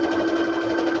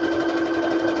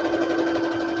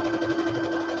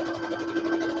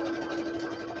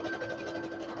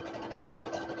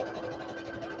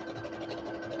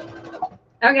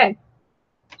okay.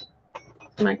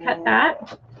 I'm gonna cut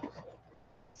that.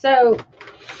 So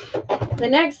the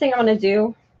next thing I'm gonna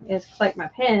do is collect my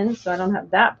pins so I don't have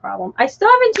that problem. I still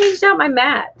haven't changed out my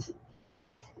mat.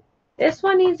 This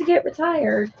one needs to get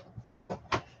retired.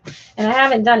 And I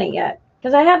haven't done it yet.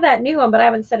 Because I have that new one, but I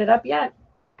haven't set it up yet.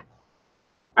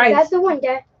 All right. That's the one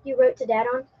that you wrote to Dad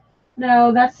on?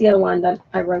 No, that's the other one that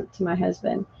I wrote to my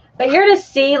husband. But you're to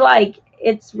see, like,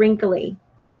 it's wrinkly.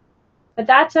 But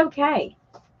that's okay.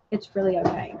 It's really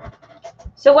okay.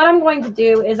 So what I'm going to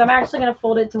do is I'm actually going to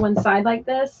fold it to one side like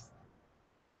this.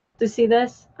 To see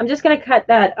this? I'm just going to cut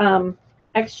that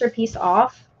extra piece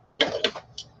off.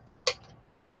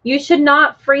 You should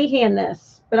not freehand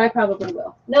this, but I probably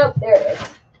will. Nope, there it is.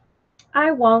 I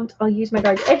won't. I'll use my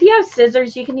guard. If you have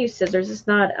scissors, you can use scissors. It's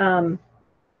not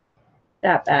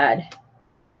that bad.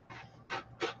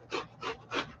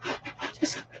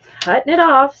 Just cutting it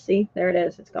off. See, there it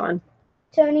is. It's gone.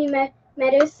 Tony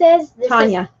Meadows says this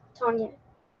Tanya. Tanya.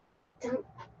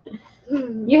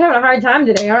 You're having a hard time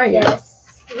today, aren't you? Yes.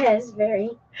 Yes, very.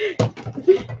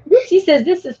 She says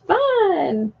this is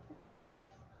fun.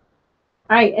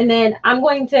 All right, and then I'm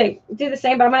going to do the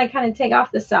same, but I'm going to kind of take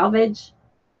off the salvage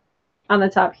on the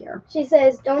top here. She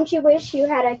says, don't you wish you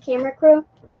had a camera crew?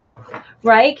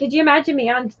 Right? Could you imagine me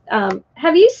on,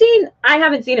 have you seen, I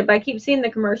haven't seen it, but I keep seeing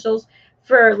the commercials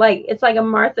for, like, it's like a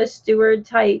Martha Stewart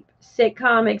type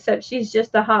sitcom, except she's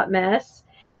just a hot mess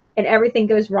and everything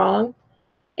goes wrong.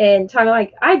 And talking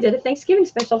like, I did a Thanksgiving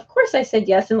special. Of course I said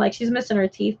yes. And like, she's missing her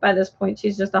teeth by this point.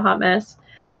 She's just a hot mess.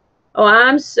 Oh,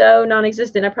 I'm so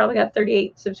non-existent. I probably got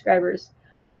 38 subscribers.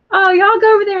 Oh, y'all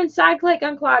go over there and side click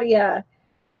on Claudia.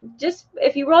 Just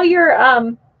if you roll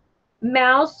your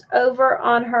mouse over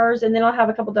on hers, and then I'll have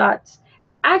a couple dots.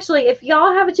 Actually, if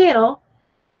y'all have a channel,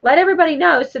 let everybody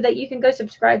know so that you can go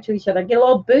subscribe to each other. Get a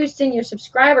little boost in your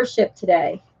subscribership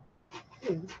today.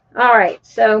 All right,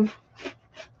 so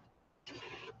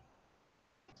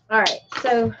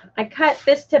I cut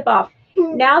this tip off.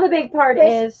 Now the big part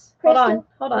is, hold on.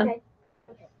 Okay.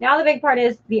 Now the big part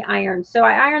is the iron. So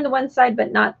I ironed the one side,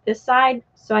 but not this side.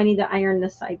 So I need to iron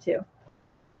this side too.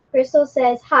 Crystal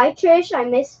says, hi Trish,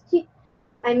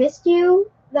 I missed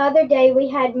you the other day. We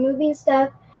had moving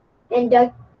stuff and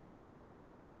dug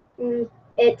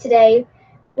it today.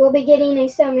 We'll be getting a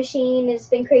sewing machine. It's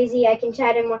been crazy. I can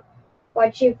chat and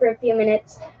watch you for a few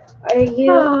minutes.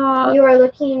 You are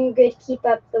looking good. Keep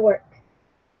up the work.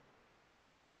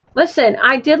 Listen,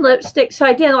 I did lipstick. So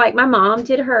I did, like, my mom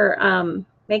did her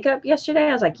makeup yesterday.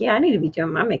 I was like, yeah, I need to be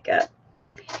doing my makeup.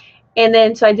 And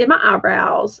then so I did my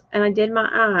eyebrows and I did my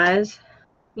eyes.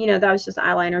 You know, that was just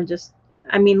eyeliner, just,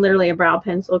 I mean, literally a brow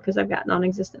pencil because I've got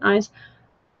non-existent eyes.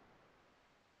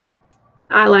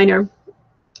 Eyeliner.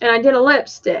 And I did a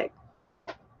lipstick.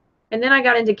 And then I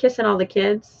got into kissing all the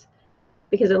kids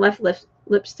because it left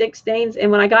lipstick stains.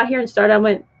 And when I got here and started, I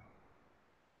went,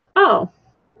 oh,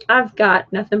 I've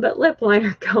got nothing but lip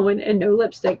liner going and no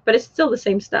lipstick. But it's still the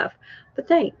same stuff. But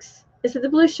thanks. Is it the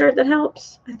blue shirt that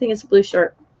helps? I think it's a blue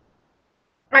shirt.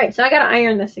 All right, so I got to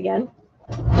iron this again.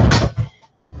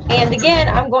 And again,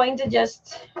 I'm going to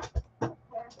just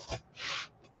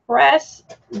press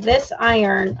this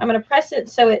iron. I'm going to press it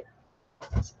so it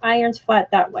irons flat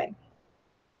that way.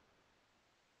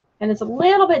 And it's a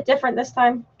little bit different this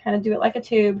time. Kind of do it like a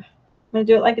tube. I'm going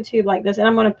to do it like a tube like this. And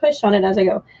I'm going to push on it as I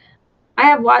go. I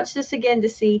have watched this again to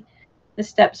see the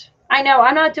steps. I know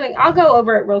I'm not doing, I'll go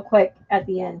over it real quick at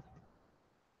the end.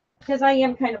 Because I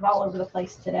am kind of all over the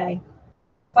place today.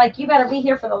 Like, you better be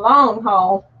here for the long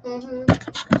haul. You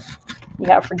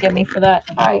gotta forgive me for that.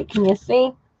 All right, can you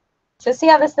see? So see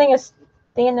how this thing is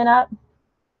standing up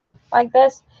like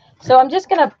this? So I'm just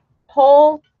gonna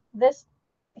pull this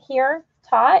here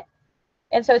taut,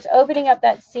 and so it's opening up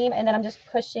that seam, and then I'm just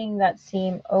pushing that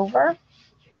seam over.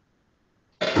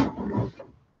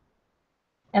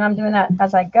 And I'm doing that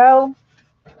as I go.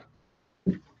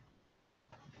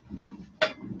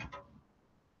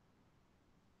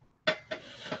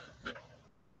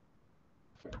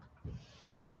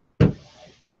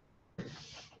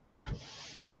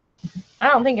 I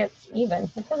don't think it's even.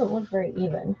 It doesn't look very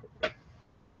even.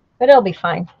 But it'll be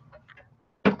fine.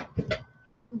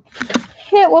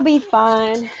 It will be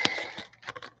fine.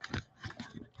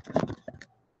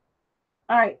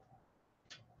 All right.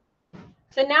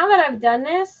 So now that I've done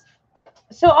this,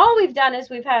 so all we've done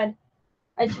is we've had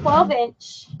a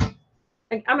 12-inch.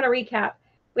 I'm going to recap.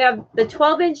 We have the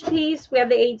 12-inch piece. We have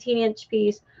the 18-inch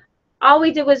piece. All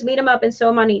we did was meet them up and sew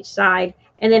them on each side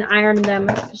and then iron them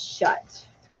shut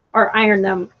or iron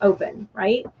them open,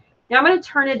 right? Now I'm going to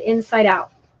turn it inside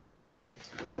out.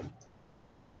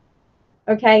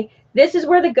 Okay, this is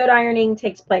where the good ironing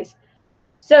takes place.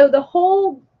 So the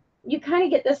whole, you kind of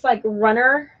get this like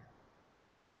runner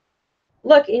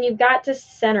look, and you've got to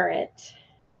center it.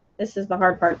 This is the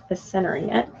hard part, the centering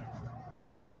it.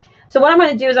 So what I'm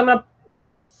going to do is I'm going to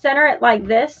center it like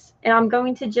this, and I'm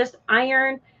going to just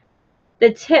iron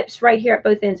the tips right here at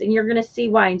both ends, and you're going to see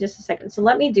why in just a second. So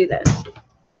let me do this.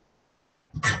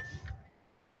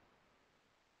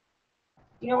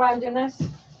 You know why I'm doing this?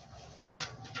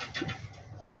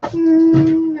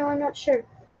 No, I'm not sure.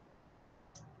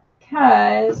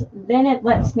 Because then it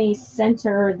lets me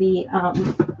center the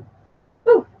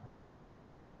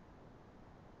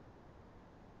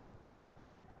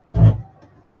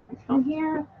come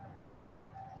here.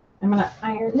 I'm going to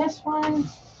iron this one.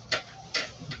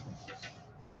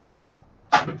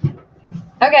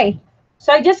 Okay,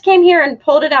 so I just came here and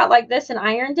pulled it out like this and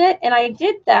ironed it, and I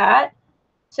did that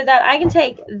so that I can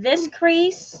take this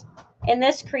crease and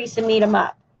this crease and meet them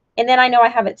up, and then I know I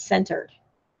have it centered.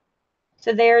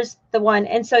 So there's the one,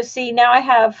 and so see, now I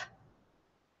have,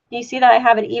 you see that I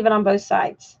have it even on both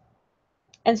sides.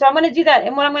 And so I'm going to do that,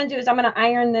 and what I'm going to do is I'm going to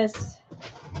iron this.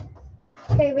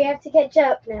 Okay, we have to catch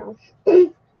up now.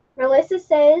 Melissa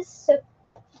says, so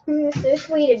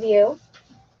sweet of you.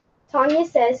 Tanya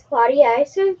says, Claudia, I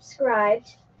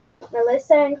subscribed.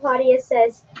 Melissa and Claudia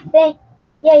says,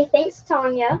 yay, thanks,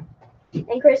 Tanya.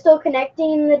 And Crystal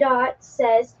connecting the dots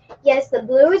says, yes, the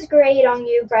blue is great on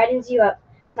you, brightens you up.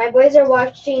 My boys are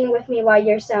watching with me while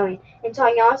you're sewing. And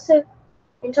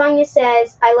Tanya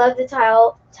says, I love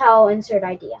the towel insert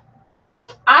idea.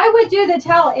 I would do the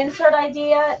towel insert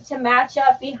idea to match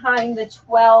up behind the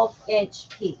 12-inch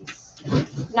piece,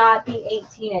 not the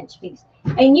 18-inch piece.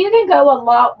 And you can go a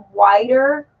lot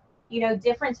wider, you know,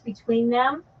 difference between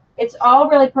them. It's all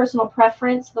really personal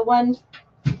preference. The one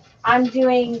I'm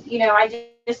doing, you know, I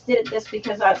just did it this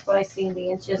because that's what I seen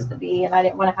the inches to be, and I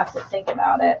didn't want to have to think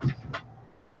about it.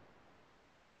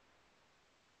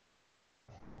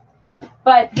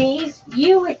 But these,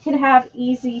 you can have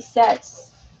easy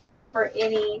sets for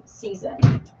any season.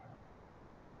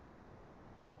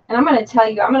 And I'm going to tell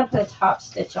you, I'm going to put a top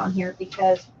stitch on here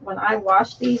because when I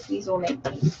wash these will make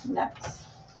me nuts.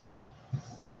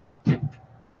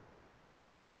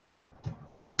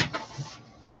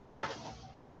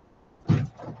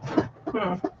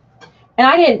 And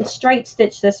I didn't straight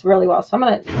stitch this really well, so I'm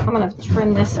gonna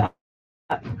trim this up.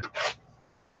 Just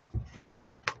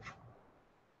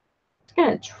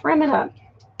gonna trim it up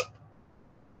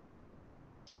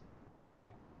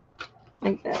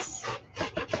like this.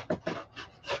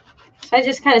 So I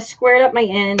just kind of squared up my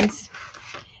ends.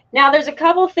 Now there's a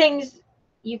couple things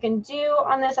you can do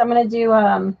on this. I'm gonna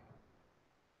do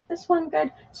this one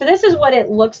good. So this is what it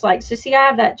looks like. So see, I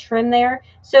have that trim there.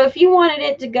 So if you wanted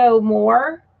it to go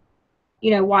more,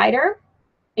 you know, wider,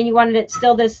 and you wanted it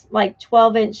still this like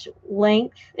 12-inch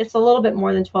length, it's a little bit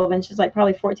more than 12 inches, like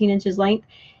probably 14 inches length.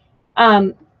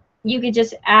 You could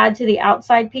just add to the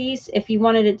outside piece. If you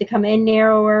wanted it to come in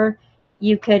narrower,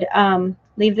 you could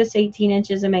leave this 18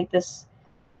 inches and make this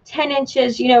 10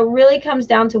 inches. You know, really comes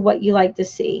down to what you like to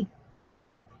see.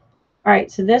 All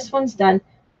right, so this one's done.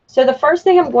 So the first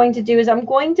thing I'm going to do is I'm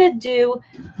going to do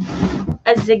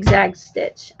a zigzag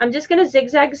stitch. I'm just going to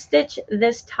zigzag stitch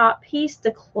this top piece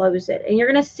to close it. And you're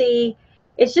going to see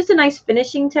it's just a nice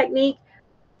finishing technique,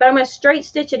 but I'm going to straight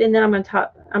stitch it and then I'm going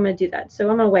to do that. So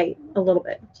I'm going to wait a little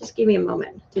bit. Just give me a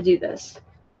moment to do this.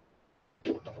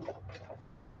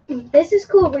 This is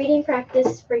cool reading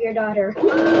practice for your daughter.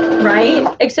 Right?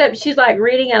 Except she's like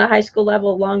reading at a high school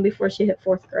level long before she hit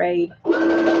 4th grade.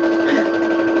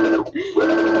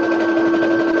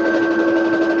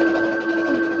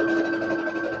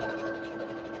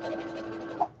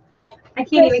 I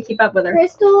can't even keep up with her.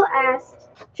 Crystal asked,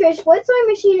 Trish, what sewing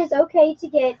machine is okay to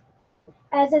get,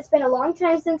 as it's been a long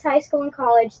time since high school and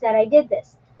college that I did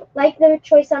this? Like the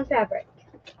choice on fabric.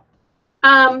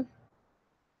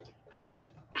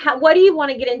 What do you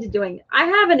want to get into doing? I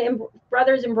have an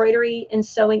Brothers Embroidery and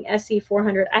Sewing SE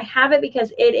 400. I have it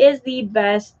because it is the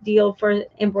best deal for an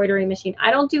embroidery machine.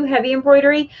 I don't do heavy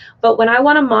embroidery, but when I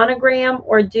want to monogram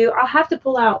or do, I'll have to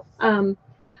pull out,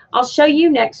 I'll show you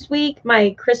next week my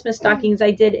Christmas stockings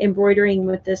I did embroidering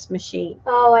with this machine.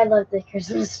 Oh, I love the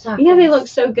Christmas stockings. Yeah, they look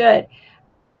so good.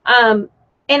 And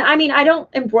I mean, I don't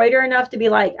embroider enough to be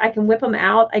like, I can whip them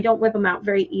out. I don't whip them out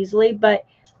very easily, but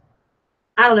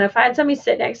I don't know, if I had somebody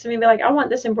sit next to me and be like, I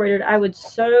want this embroidered, I would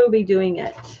so be doing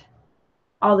it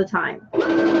all the time.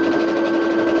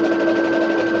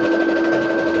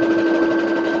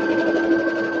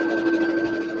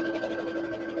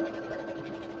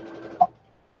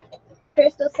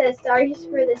 Crystal says, sorry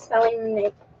for the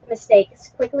spelling mistakes.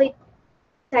 Quickly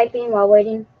typing while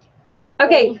waiting.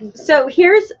 Okay, so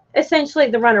here's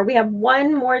essentially the runner. We have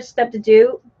one more step to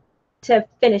do to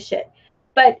finish it.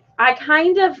 But I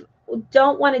kind of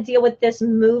don't want to deal with this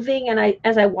moving and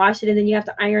as I wash it, and then you have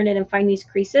to iron it and find these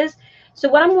creases. So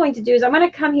what I'm going to do is I'm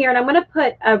going to come here and I'm going to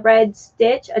put a red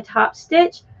stitch, a top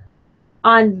stitch,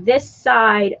 on this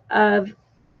side of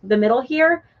the middle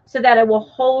here so that it will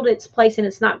hold its place and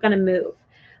it's not going to move.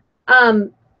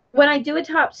 When I do a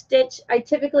top stitch, I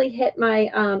typically hit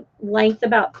my length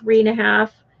about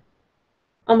 3.5,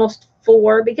 almost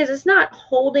 4, because it's not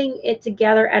holding it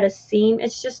together at a seam.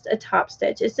 It's just a top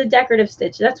stitch. It's a decorative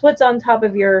stitch. That's what's on top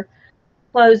of your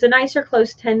clothes. The nicer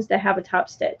clothes tends to have a top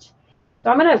stitch.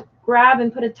 So I'm going to grab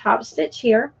and put a top stitch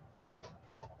here.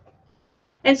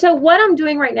 And so what I'm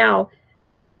doing right now,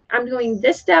 I'm doing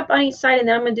this step on each side, and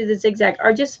then I'm going to do the zigzag,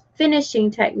 are just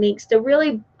finishing techniques to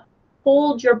really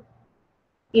hold your,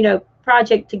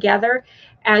 project together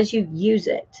as you use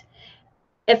it.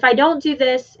 If I don't do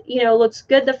this, looks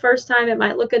good the first time, it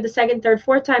might look good the second, third,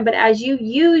 fourth time, but as you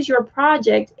use your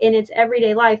project in its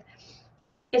everyday life,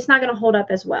 it's not going to hold up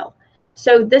as well.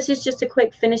 So this is just a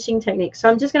quick finishing technique. So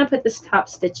I'm just going to put this top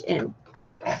stitch in.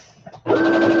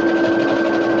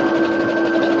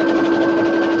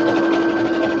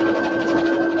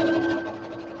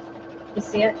 You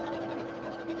see it?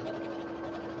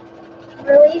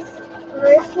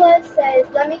 Marissa says,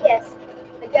 let me guess,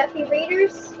 McGuffey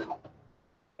readers?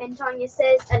 And Tanya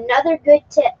says, another good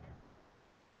tip.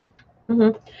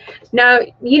 Now,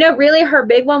 really her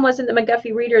big one wasn't the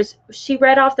McGuffey readers. She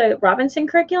read off the Robinson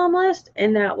curriculum list,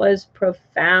 and that was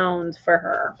profound for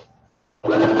her.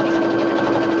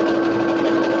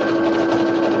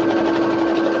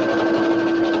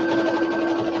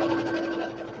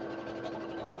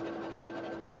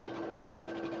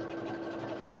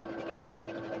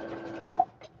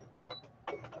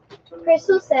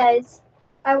 Crystal says,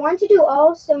 I want to do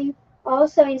all sewing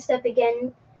stuff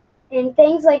again, and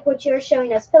things like what you're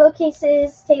showing us,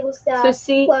 pillowcases, table stuff,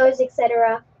 clothes,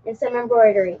 etc., and some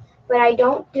embroidery. But I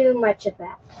don't do much of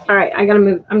that. All right,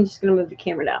 I'm just gonna move the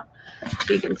camera down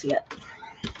so you can see it.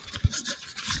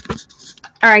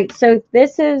 All right, so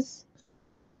this is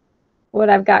what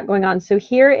I've got going on. So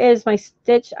here is my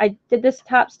stitch. I did this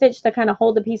top stitch to kind of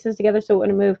hold the pieces together so it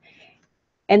wouldn't move.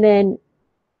 And then,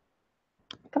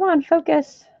 come on,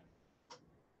 focus.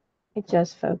 It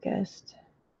just focused.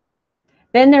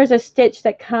 Then there's a stitch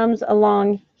that comes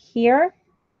along here.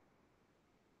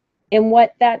 And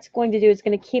what that's going to do is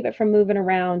going to keep it from moving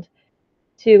around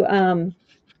to,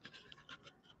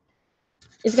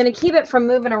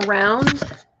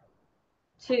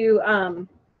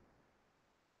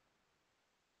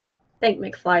 think,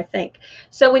 McFly, think.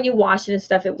 So when you wash it and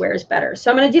stuff, it wears better. So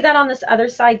I'm going to do that on this other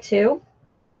side too.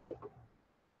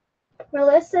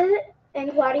 Melissa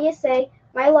and Claudia say,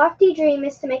 my lofty dream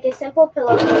is to make a simple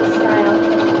pillowcase style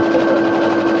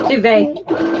duvet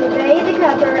the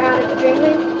cover out of the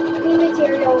dreaming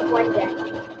material one day.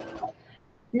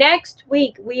 Next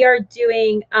week we are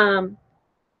doing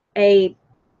a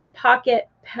pocket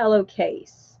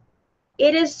pillowcase.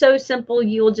 It is so simple,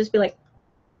 you will just be like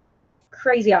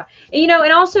crazy. And,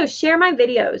 and also share my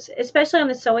videos, especially on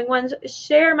the sewing ones.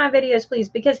 Share my videos, please,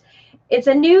 because it's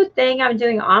a new thing I'm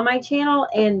doing on my channel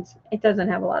and it doesn't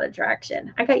have a lot of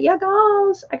traction. I got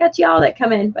y'all that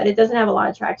come in, but it doesn't have a lot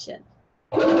of traction.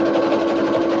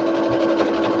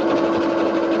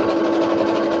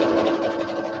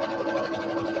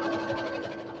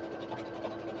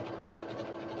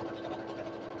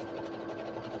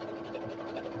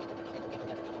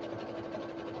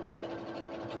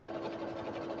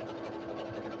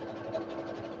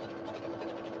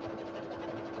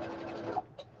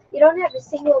 You don't have a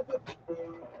single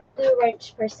blue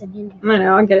wrench person in here. I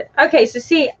know, I get it. Okay,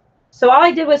 so all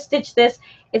I did was stitch this.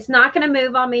 It's not going to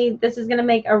move on me. This is going to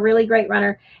make a really great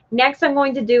runner. Next I'm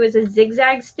going to do is a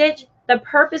zigzag stitch. The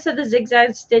purpose of the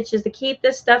zigzag stitch is to keep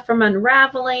this stuff from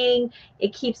unraveling.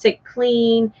 It keeps it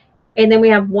clean. And then we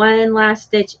have one last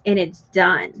stitch and it's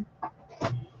done.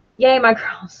 Yay, my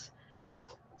girls.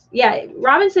 Yeah,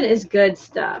 Robinson is good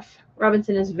stuff.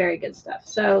 Robinson is very good stuff.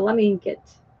 So let me get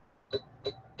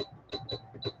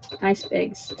a nice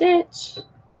big stitch.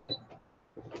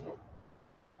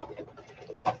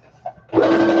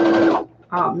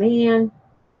 Oh man,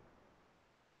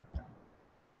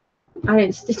 I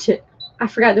didn't stitch it. I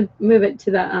forgot to move it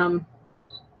to the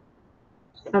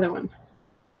Other one.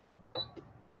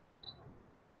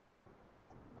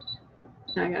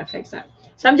 Now I gotta fix that.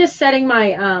 So I'm just setting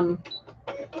my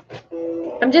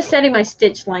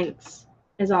stitch lengths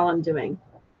is all I'm doing.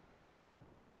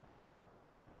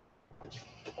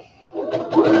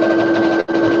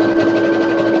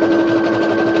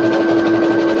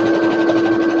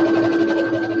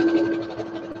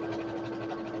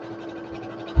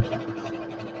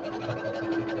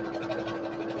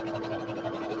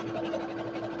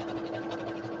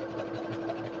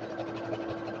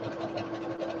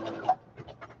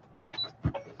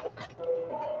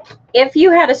 If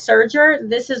you had a serger,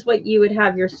 this is what you would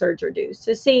have your serger do.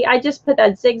 So see, I just put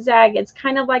that zigzag. It's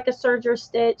kind of like a serger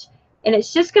stitch, and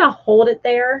it's just going to hold it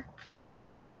there.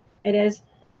 It is.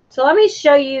 So let me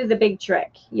show you the big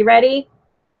trick. You ready?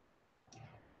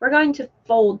 We're going to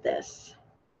fold this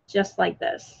just like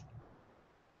this.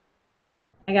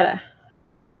 I got to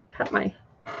cut my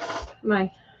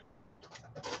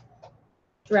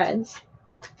threads.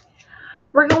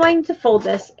 We're going to fold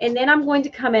this, and then I'm going to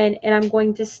come in and I'm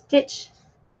going to stitch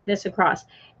this across.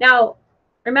 Now,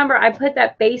 remember, I put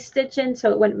that base stitch in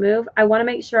so it wouldn't move. I want to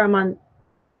make sure I'm on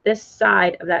this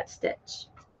side of that stitch.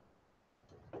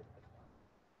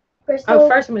 Crystal, Oh,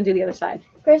 first I'm going to do the other side.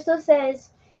 Crystal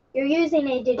says you're using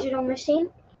a digital machine.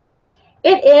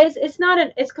 It is. It's not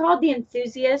an. It's called the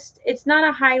Enthusiast. It's not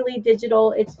a highly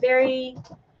digital. It's very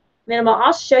minimal.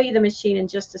 I'll show you the machine in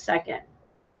just a second.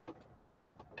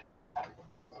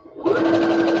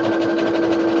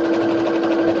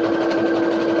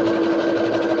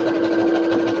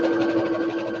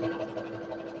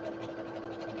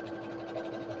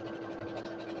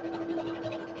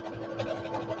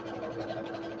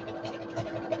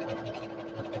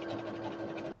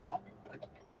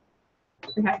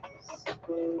 Okay.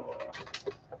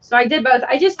 So I did both.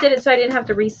 I just did it so I didn't have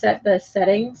to reset the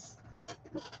settings.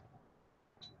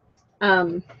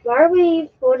 Why are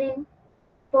we folding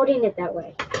it that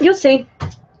way? You'll see.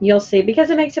 You'll see, because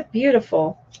it makes it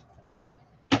beautiful.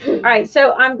 All right,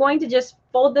 so I'm going to just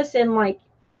fold this in like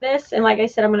this, and like I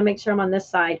said, I'm going to make sure I'm on this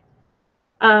side.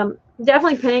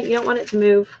 Definitely pin it. You don't want it to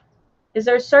move. Is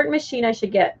there a certain machine I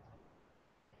should get?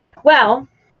 Well,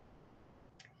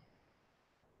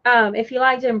 if you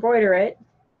like to embroider it,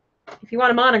 if you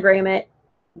want to monogram it,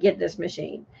 get this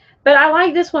machine. But I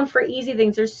like this one for easy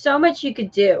things. There's so much you could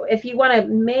do. If you want to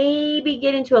maybe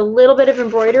get into a little bit of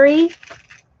embroidery,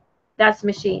 that's the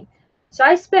machine. So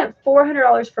I spent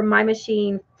 $400 for my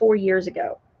machine 4 years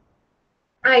ago.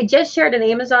 I just shared an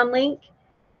Amazon link,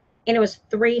 and it was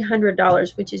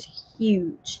 $300, which is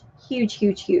huge, huge,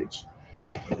 huge, huge.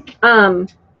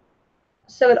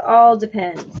 So it all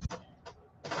depends.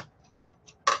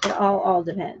 It all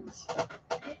depends.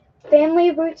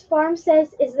 Family Roots Farm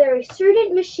says, is there a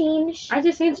certain machine? I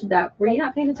just answered that. Were you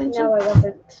not paying attention? No, I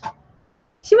wasn't.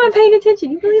 She wasn't paying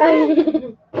attention. You believe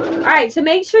that? All right, so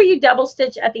make sure you double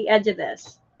stitch at the edge of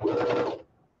this.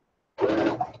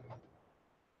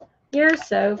 You're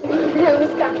so funny. I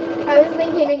was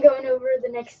thinking of going over the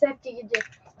next step you just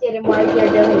did and why you're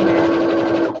doing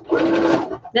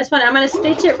that. This one, I'm going to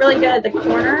stitch it really good at the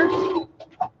corner.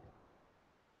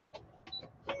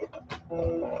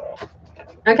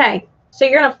 Okay, so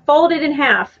you're going to fold it in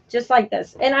half, just like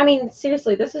this. And I mean,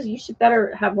 seriously, you should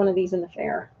better have one of these in the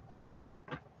fair.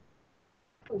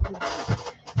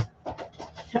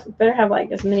 Better have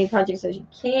like as many projects as you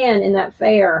can in that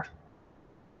fair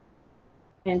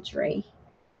entry.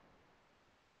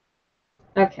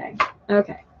 Okay.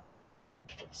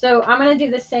 So I'm going to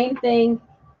do the same thing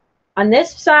on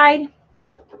this side.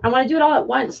 I want to do it all at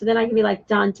once, so then I can be like,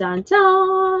 dun, dun,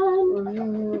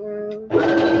 dun.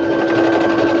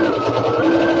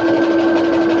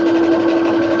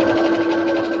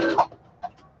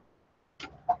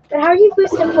 But how are you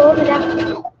supposed to fold it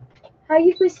out? How are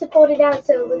you supposed to fold it out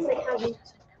so it looks like how you...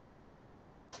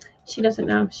 She doesn't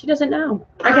know. She doesn't know.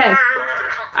 Okay. All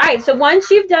right, so once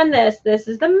you've done this, this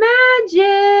is the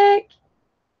magic.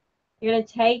 You're going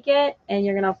to take it, and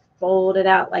you're going to fold it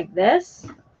out like this.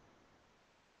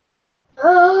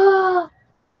 Oh,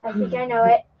 I think I know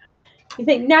it. You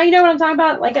think now you know what I'm talking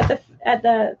about, like at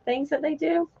the things that they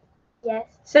do? Yes.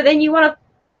 So then you want to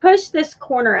push this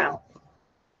corner out.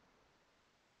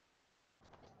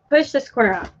 Push this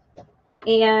corner out.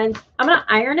 And I'm going to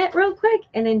iron it real quick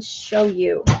and then show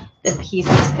you the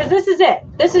pieces, because this is it.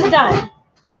 This is done.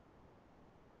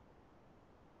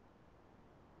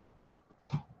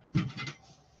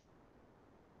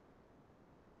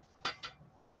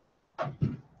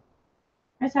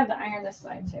 I just have to iron this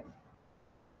side too.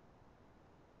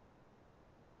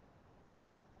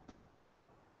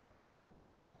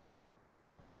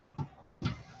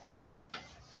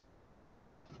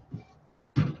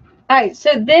 All right,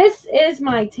 so this is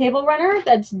my table runner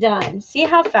that's done. See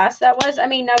how fast that was? I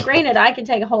mean, now granted, I could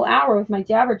take a whole hour with my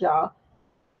Jabberjaw,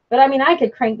 but I mean, I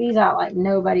could crank these out like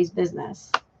nobody's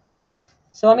business.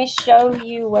 So let me show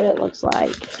you what it looks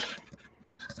like.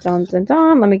 Dun, dun,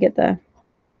 dun. Let me get the,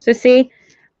 so see,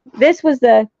 this was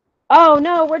the, oh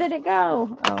no, where did it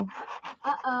go? Oh.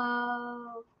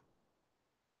 Uh-oh.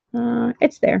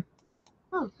 It's there.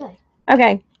 Oh, good.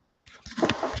 Okay.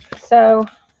 So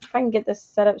if I can get this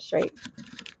set up straight.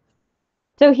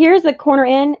 So here's the corner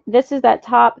end. This is that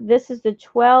top. This is the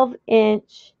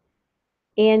 12-inch.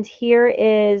 And here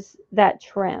is that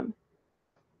trim.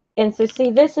 And so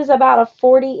see, this is about a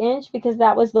 40-inch because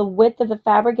that was the width of the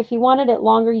fabric. If you wanted it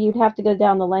longer, you'd have to go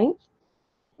down the length.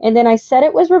 And then I said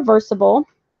it was reversible.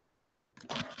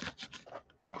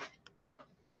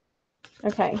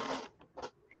 Okay.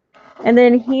 And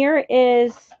then here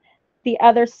is the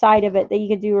other side of it that you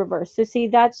could do reverse. So see,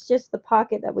 that's just the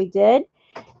pocket that we did.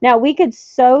 Now we could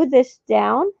sew this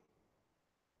down,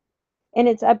 and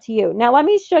it's up to you. Now let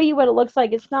me show you what it looks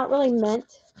like. It's not really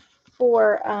meant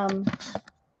for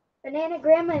Banana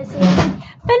Grandma is here.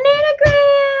 Banana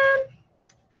Gram!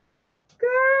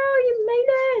 Girl, you made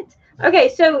it.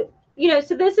 Okay, so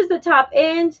so this is the top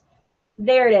end.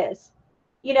 There it is.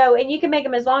 And you can make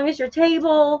them as long as your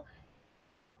table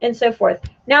and so forth.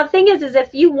 Now the thing is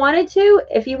if you wanted to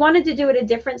do it a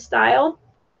different style,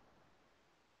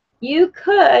 you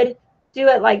could do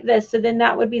it like this. So then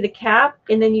that would be the cap,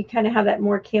 and then you kind of have that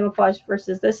more camouflage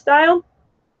versus this style.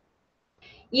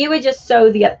 You would just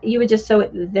sew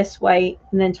it this way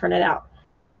and then turn it out.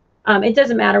 It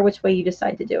doesn't matter which way you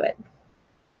decide to do it.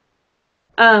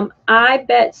 I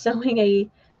bet sewing a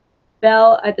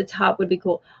bell at the top would be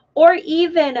cool, or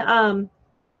even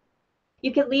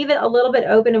you could leave it a little bit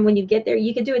open, and when you get there,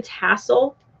 you could do a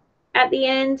tassel at the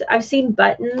end. I've seen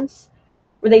buttons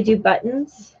where they do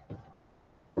buttons.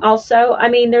 Also, I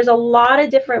mean, there's a lot of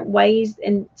different ways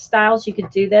and styles you could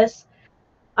do this.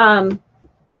 One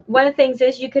of the things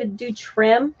is you could do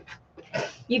trim.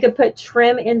 You could put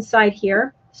trim inside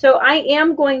here. So I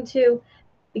am going to,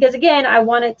 because again, I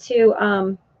wanted to,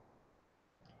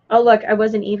 oh look, I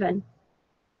wasn't even.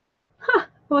 Huh,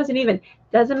 I wasn't even.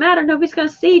 Doesn't matter, nobody's going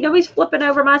to see. Nobody's flipping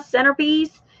over my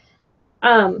centerpiece.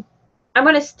 I'm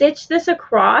going to stitch this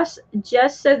across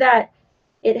just so that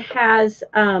it has,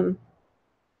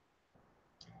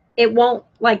 it won't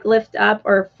like lift up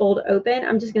or fold open.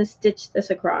 I'm just going to stitch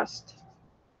this across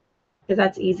because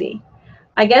that's easy.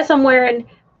 I guess I'm wearing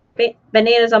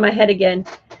bananas on my head again.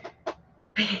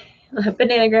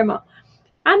 Banana Grandma.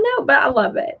 I know, but I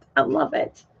love it. I love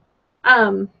it.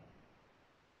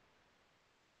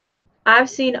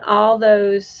 I've seen all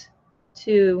those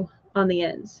too on the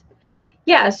ends.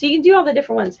 Yeah, so you can do all the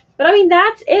different ones. But I mean,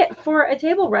 that's it for a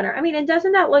table runner. I mean, and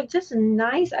doesn't that look just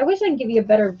nice? I wish I could give you a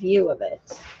better view of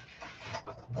it.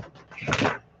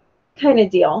 Kind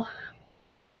of deal.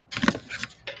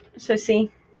 So see,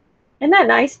 isn't that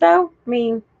nice though? I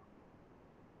mean,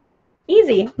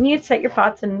 easy. You can set your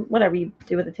pots and whatever you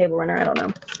do with a table runner. I don't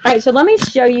know. All right, so let me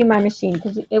show you my machine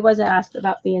because it wasn't asked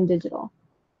about being digital.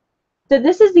 So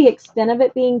this is the extent of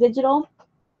it being digital.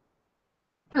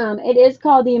 It is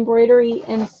called the Embroidery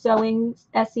and Sewing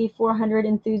SE400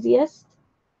 Enthusiast.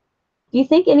 Do you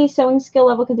think any sewing skill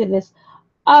level could do this?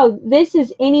 Oh, this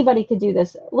is anybody could do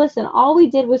this. Listen, all we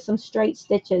did was some straight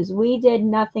stitches. We did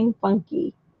nothing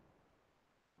funky.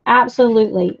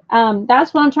 Absolutely.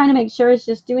 That's what I'm trying to make sure is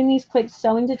just doing these quick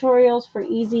sewing tutorials for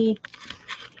easy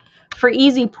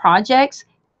projects,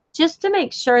 just to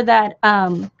make sure that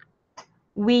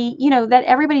that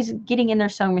everybody's getting in their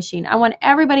sewing machine. I want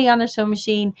everybody on their sewing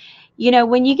machine.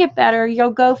 When you get better,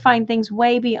 you'll go find things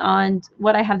way beyond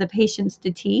what I have the patience to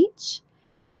teach.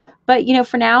 But,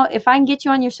 for now, if I can get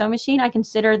you on your sewing machine, I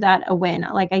consider that a win.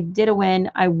 Like I did a win,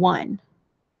 I won.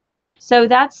 So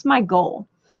that's my goal,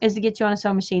 is to get you on a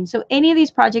sewing machine. So any of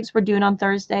these projects we're doing on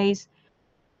Thursdays,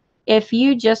 if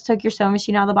you just took your sewing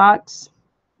machine out of the box,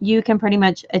 you can pretty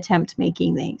much attempt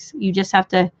making these. You just have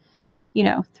to,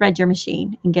 thread your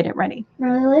machine and get it ready.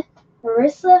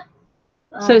 Marissa?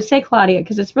 So say Claudia,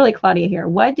 because it's really Claudia here.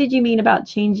 What did you mean about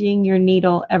changing your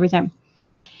needle every time?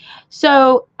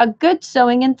 So a good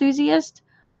sewing enthusiast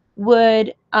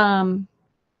would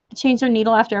change their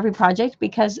needle after every project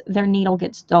because their needle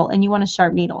gets dull and you want a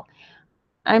sharp needle.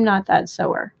 I'm not that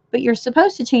sewer, but you're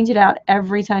supposed to change it out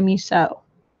every time you sew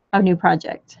a new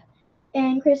project.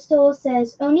 And Crystal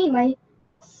says, "Oh, neat, my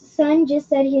son just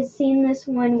said he's seen this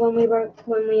one when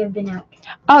we have been out."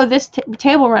 Oh, this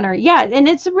table runner. Yeah, and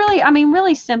it's really,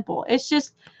 really simple. It's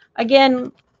just,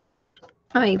 again,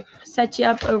 let me set you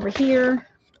up over here.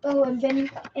 Oh,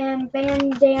 and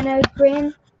Bandana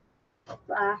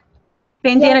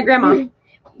Bandana Yeah. Grandma.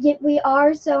 We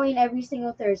are sewing every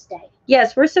single Thursday.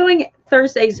 Yes, we're sewing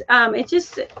Thursdays. It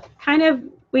just kind of,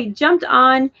 we jumped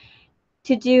on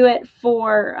to do it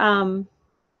for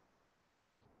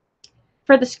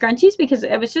the scrunchies because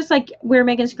it was just like we were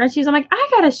making scrunchies. I'm like, I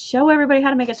gotta show everybody how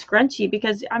to make a scrunchie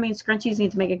because I mean scrunchies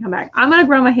need to make a comeback. I'm gonna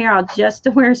grow my hair out just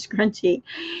to wear a scrunchie.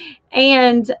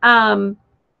 And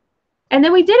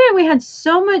then we did it. We had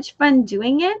so much fun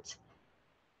doing it.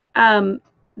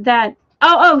 That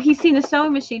he's seen the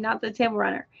sewing machine, not the table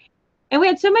runner. And we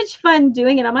had so much fun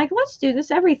doing it. I'm like, let's do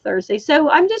this every Thursday. So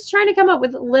I'm just trying to come up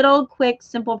with little, quick,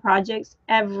 simple projects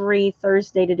every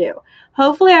Thursday to do.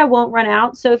 Hopefully I won't run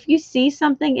out. So if you see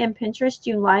something in Pinterest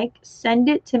you like, send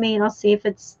it to me and I'll see if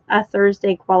it's a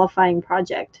Thursday qualifying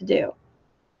project to do.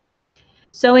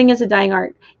 Sewing is a dying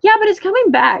art. Yeah, but it's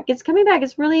coming back. It's coming back.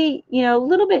 It's really, a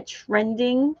little bit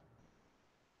trending.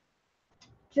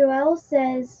 Joelle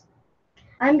says,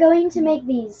 I'm going to make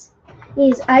these.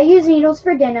 I use needles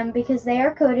for denim because they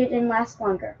are coated and last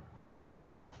longer.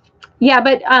 Yeah,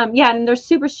 but and they're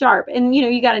super sharp. And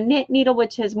you got a knit needle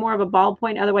which has more of a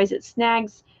ballpoint, otherwise it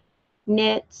snags,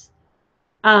 knits.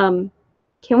 Can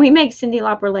we make Cyndi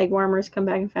Lauper leg warmers come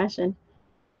back in fashion?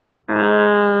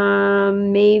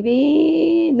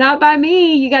 Maybe not by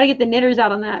me. You got to get the knitters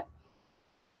out on that.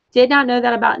 Did not know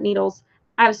that about needles.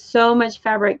 I have so much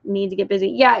fabric, need to get busy.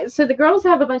 Yeah, so the girls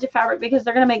have a bunch of fabric because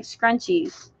they're going to make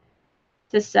scrunchies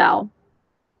to sell.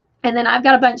 And then I've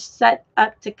got a bunch set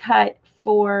up to cut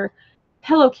for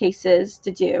pillowcases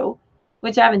to do,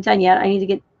 which I haven't done yet. I need to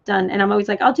get done. And I'm always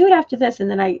like, I'll do it after this.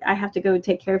 And then I have to go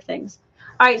take care of things.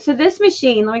 All right, so this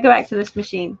machine, let me go back to this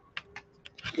machine.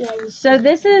 So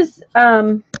this is,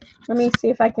 let me see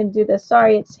if I can do this.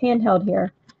 Sorry, it's handheld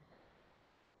here.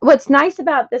 What's nice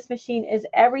about this machine is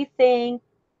everything,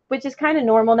 which is kind of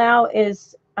normal now,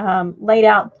 is laid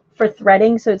out for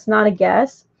threading, so it's not a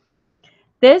guess.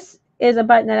 This is a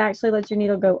button that actually lets your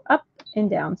needle go up and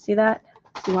down. See that?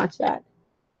 So watch that.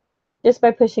 Just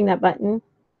by pushing that button.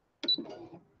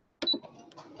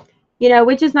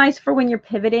 Which is nice for when you're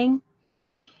pivoting.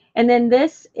 And then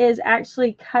this is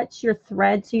actually cuts your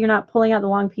thread, so you're not pulling out the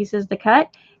long pieces to cut.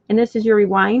 And this is your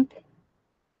rewind.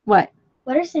 What?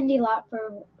 What are Cyndi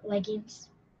Lauper leggings?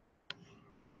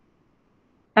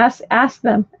 Ask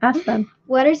them. Ask them.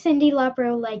 What are Cyndi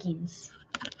Lauper leggings?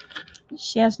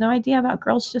 She has no idea about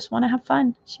girls just want to have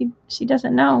fun. She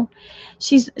doesn't know.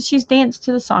 She's danced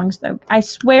to the songs though. I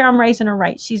swear I'm raising her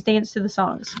right. She's danced to the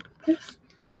songs.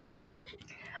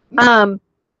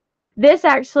 This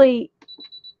actually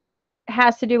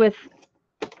has to do with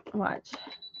watch.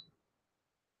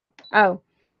 Oh,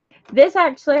 this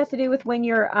actually has to do with when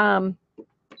you're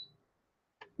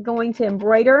going to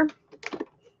embroider.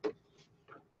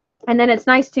 And then it's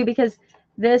nice too because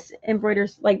this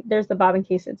embroiders, like there's the bobbin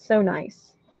case. It's so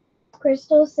nice.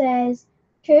 Crystal says,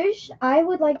 Trish, I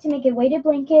would like to make a weighted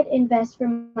blanket and vest for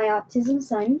my autism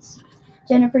sons.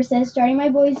 Jennifer says, starting my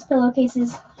boys'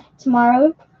 pillowcases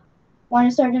tomorrow. Want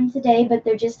to start them today, but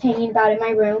they're just hanging about in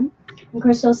my room. And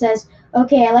Crystal says,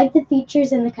 okay, I like the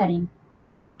features and the cutting.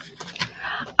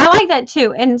 I like that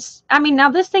too. And I mean, now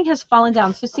this thing has fallen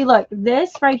down. So see, look,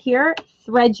 this right here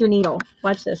threads your needle.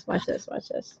 Watch this, watch this, watch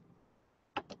this.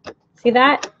 See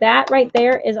that? That right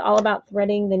there is all about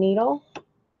threading the needle.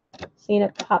 See,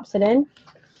 it pops it in.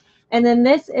 And then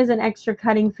this is an extra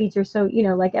cutting feature. So,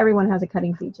 like everyone has a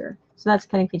cutting feature. So that's a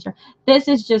cutting feature. This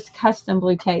is just custom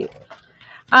blue tape.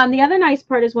 The other nice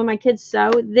part is when my kids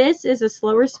sew, this is a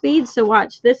slower speed. So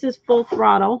watch, this is full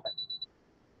throttle.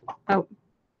 Oh,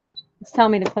 it's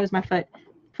telling me to close my foot.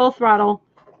 Full throttle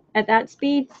at that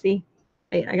speed. See,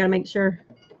 wait, I got to make sure.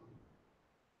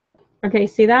 Okay,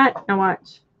 see that? Now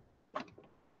watch.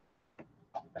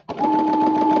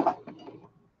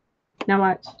 Now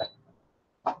watch.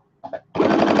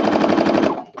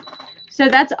 So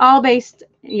that's all based,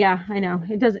 yeah, I know.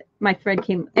 It doesn't, my thread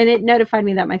came, and it notified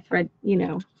me that my thread,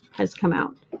 has come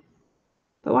out.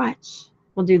 But watch.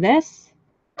 We'll do this.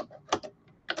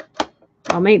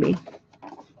 Well, maybe.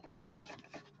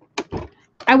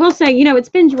 I will say, it's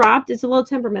been dropped. It's a little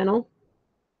temperamental.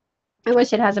 I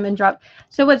wish it hasn't been dropped.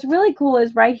 So what's really cool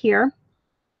is right here.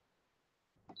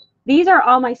 These are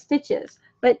all my stitches.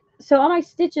 So all my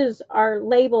stitches are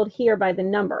labeled here by the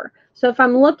number. So if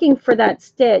I'm looking for that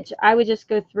stitch, I would just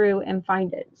go through and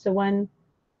find it. So 1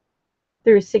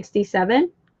 through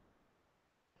 67.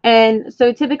 And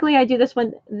so typically I do this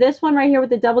one. This one right here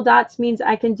with the double dots means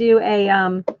I can do a,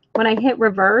 when I hit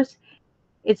reverse,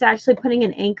 it's actually putting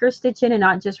an anchor stitch in and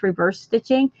not just reverse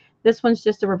stitching. This one's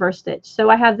just a reverse stitch. So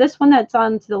I have this one that's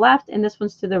on to the left and this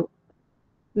one's to the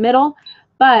middle.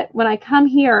 But when I come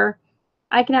here,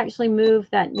 I can actually move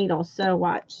that needle. So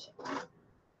watch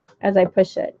as I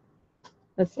push it.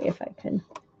 Let's see if I can.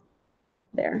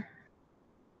 There.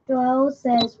 Joel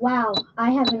says, wow,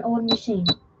 I have an old machine.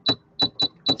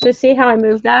 So see how I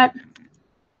move that?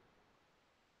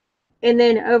 And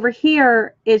then over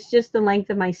here, it's just the length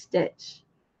of my stitch.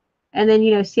 And then,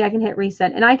 you know, see, I can hit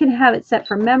reset. And I can have it set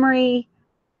for memory,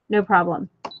 no problem.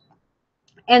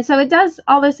 And so it does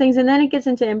all those things. And then it gets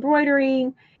into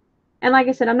embroidery. And like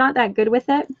I said, I'm not that good with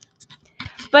it.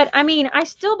 But, I mean, I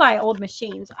still buy old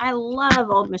machines. I love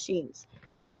old machines.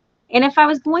 And if I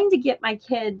was going to get my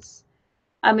kids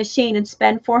a machine and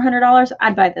spend $400,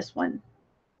 I'd buy this one.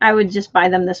 I would just buy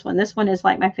them this one. This one is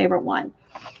like my favorite one.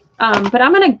 But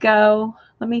I'm going to go,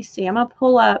 let me see. I'm going to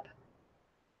pull up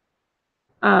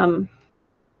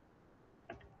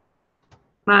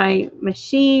my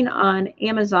machine on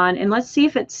Amazon, and let's see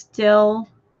if it's still,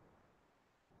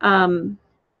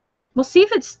 we'll see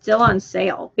if it's still on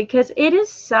sale, because it is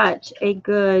such a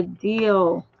good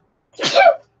deal.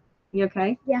 You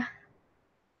okay? Yeah.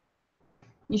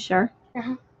 You sure?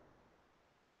 Uh-huh.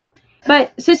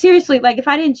 But so seriously, like if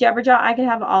I didn't Jabberjaw, I could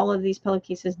have all of these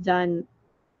pillowcases done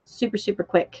super, super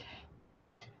quick.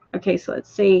 Okay, so let's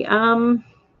see.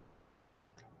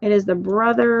 It is the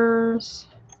Brothers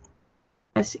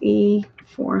SE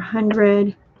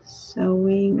 400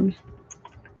 sewing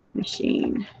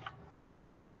machine.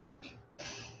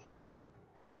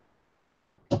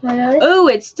 Oh,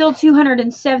 it's still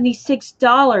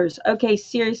 $276. Okay,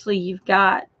 seriously, you've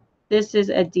got, this is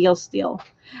a deal steal.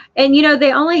 And you know,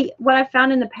 they only, what I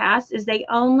found in the past is they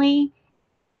only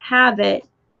have it,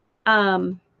 they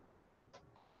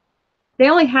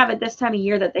only have it this time of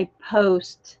year that they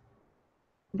post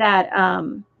that,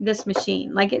 this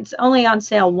machine. Like it's only on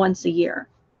sale once a year.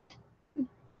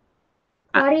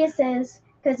 Claudia says,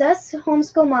 because us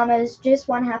homeschool mamas just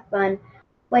want to have fun.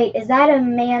 Wait, is that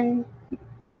a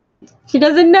She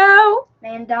doesn't know.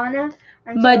 Madonna?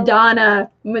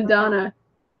 Madonna.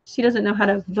 She doesn't know how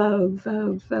to vogue.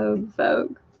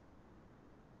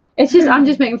 It's just, I'm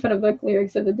just making fun of book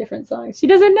lyrics of the different songs. She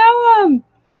doesn't know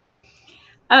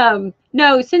them.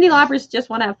 No, Cyndi Lauper's just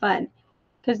want to have fun.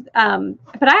 But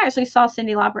I actually saw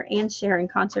Cyndi Lauper and Cher in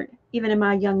concert, even in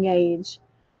my young age.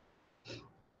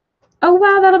 Oh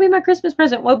wow, that'll be my Christmas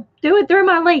present. Well, do it through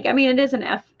my link. I mean,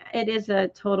 it is a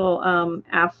total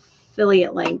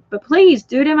affiliate link, but please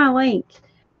do it in my link.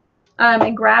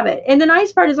 And grab it. And the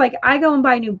nice part is, like, I go and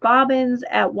buy new bobbins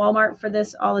at Walmart for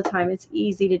this all the time. It's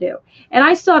easy to do. And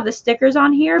I still have the stickers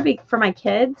on here for my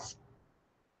kids.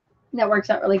 That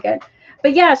works out really good.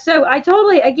 But yeah, so I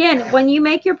totally, again, when you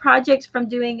make your projects from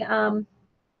doing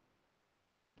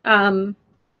from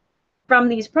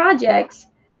these projects,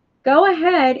 go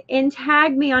ahead and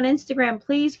tag me on Instagram.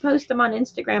 Please post them on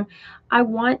Instagram. I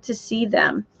want to see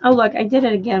them. Oh, look, I did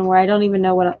it again where I don't even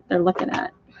know what they're looking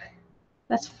at.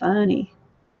 That's funny.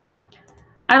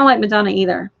 I don't like Madonna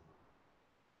either.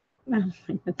 I don't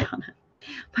like Madonna.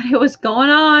 But it was going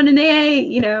on in the,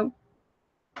 you know,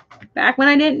 back when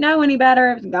I didn't know any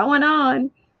better, it was going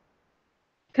on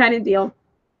kind of deal.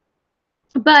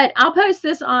 But I'll post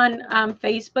this on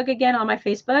Facebook again, on my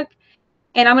Facebook.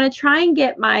 And I'm going to try and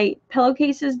get my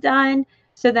pillowcases done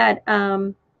so that,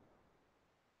 can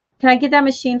I get that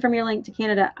machine from your link to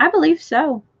Canada? I believe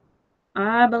so.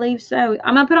 I'm going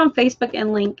to put on Facebook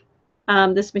and link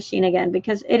this machine again,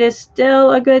 because it is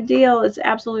still a good deal. It's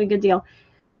absolutely a good deal.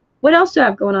 What else do I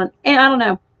have going on? And I don't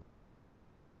know.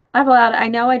 I have a lot. I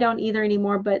know I don't either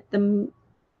anymore, but the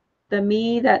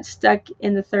me that's stuck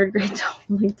in the 3rd grade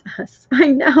totally does. I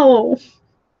know.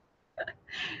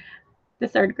 The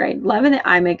 3rd grade. Loving the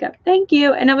eye makeup. Thank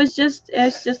you. And it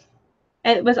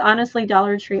was honestly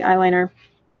Dollar Tree eyeliner.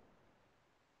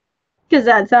 Because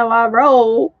that's how I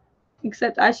roll.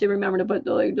 Except I should remember to put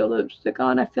the lipstick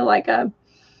on. I feel like the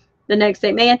next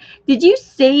day. Man, did you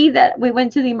see that we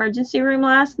went to the emergency room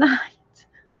last night?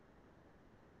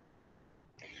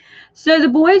 So the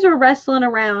boys were wrestling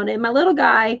around, and my little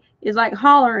guy is like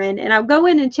hollering, and I'll go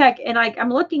in and check, and like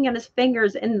I'm looking at his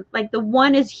fingers, and like the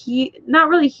one is huge, not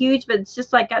really huge, but it's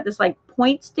just like got this like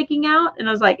point sticking out, and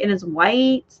I was like, and it's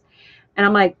white, and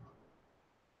I'm like,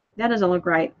 that doesn't look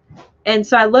right. And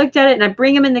so I looked at it, and I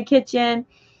bring him in the kitchen,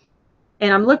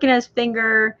 and I'm looking at his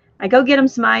finger. I go get him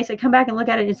some ice. I come back and look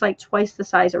at it, and it's like twice the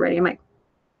size already. I'm like,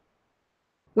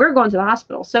 we're going to the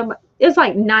hospital. So it's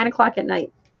like 9 o'clock at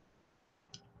night.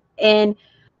 And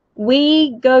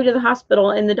we go to the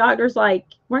hospital, and the doctor's like,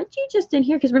 weren't you just in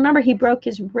here? Because remember, he broke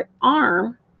his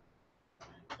arm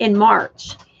in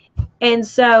March. And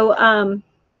so I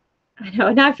I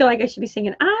know. Now I feel like I should be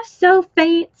singing, I'm so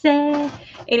fancy.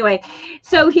 Anyway,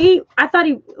 so I thought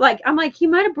I'm like, he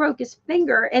might have broke his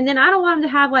finger. And then I don't want him to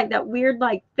have like that weird,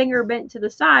 like finger bent to the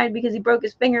side because he broke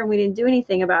his finger and we didn't do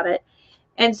anything about it.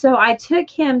 And so I took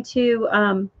him to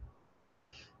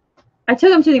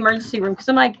the emergency room because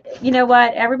I'm like, you know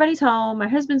what? Everybody's home. My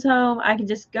husband's home. I can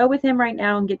just go with him right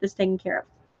now and get this taken care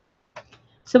of.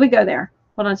 So we go there.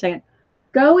 Hold on a second.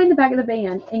 Go in the back of the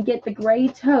van and get the gray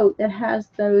tote that has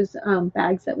those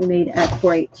bags that we made at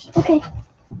 4-H. Okay.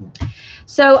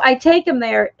 So I take him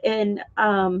there and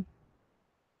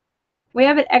we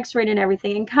have it x-rayed and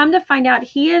everything. And come to find out,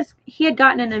 he had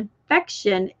gotten an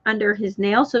infection under his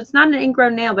nail. So it's not an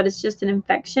ingrown nail, but it's just an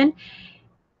infection.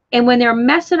 And when they're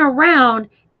messing around,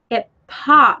 it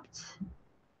popped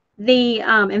the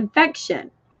infection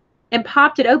and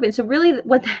popped it open. So really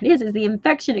what that is the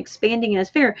infection expanding in his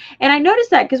finger. And I noticed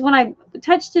that because when I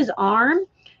touched his arm,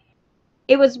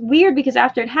 it was weird because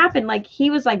after it happened, like he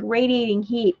was like radiating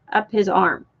heat up his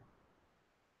arm.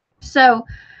 So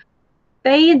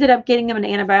they ended up getting him an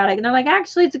antibiotic. And they're like,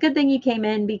 actually, it's a good thing you came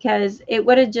in because it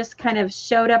would have just kind of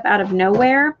showed up out of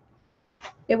nowhere.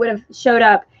 It would have showed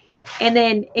up. And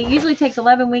then it usually takes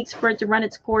 11 weeks for it to run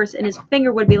its course. And his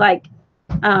finger would be like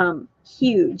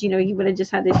huge. You know, he would have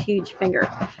just had this huge finger.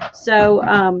 So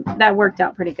that worked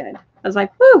out pretty good. I was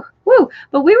like, whoo, whoo.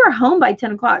 But we were home by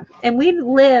 10 o'clock. And we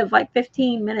live like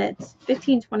 20 minutes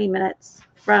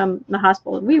from the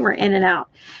hospital. We were in and out.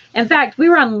 In fact, we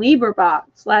were on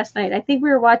LibriVox last night. I think we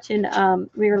were watching,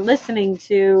 we were listening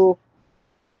to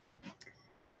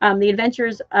The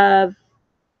Adventures of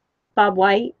Bob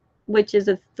White, which is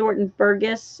a Thornton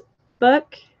Burgess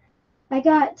book.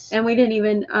 And we didn't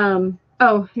even,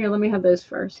 oh, here, let me have those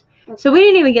first. So we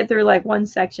didn't even get through like one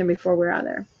section before we're out of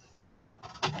there.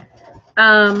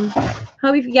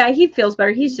 Yeah, he feels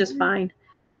better. He's just fine.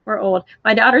 We're old.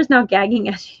 My daughter's now gagging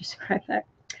as you describe that.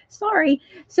 Sorry.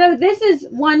 So this is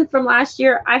one from last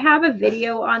year. I have a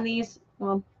video on these.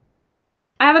 Well,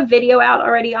 I have a video out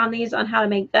already on these on how to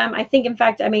make them. I think, in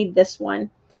fact, I made this one.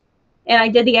 And I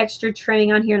did the extra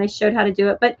trimming on here and I showed how to do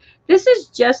it. But this is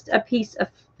just a piece of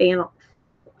flannel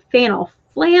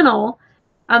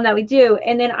that we do.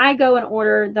 And then I go and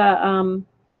order the,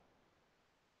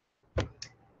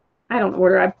 I don't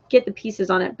order, I get the pieces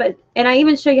on it. And I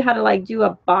even show you how to like do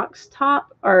a box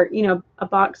top or, you know,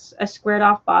 a squared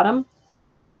off bottom.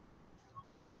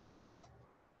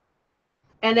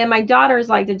 And then my daughters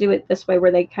like to do it this way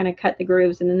where they kind of cut the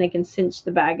grooves and then they can cinch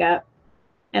the bag up.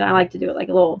 And I like to do it like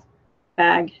a little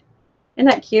bag. Isn't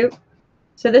that cute?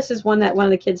 So this is one that one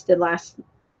of the kids did last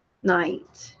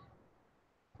night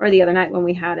or the other night when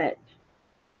we had it.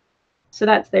 So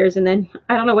that's theirs. And then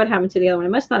I don't know what happened to the other one. It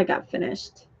must not have got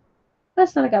finished.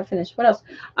 What else?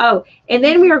 Oh, and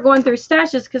then we were going through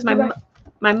stashes because my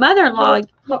mother-in-law.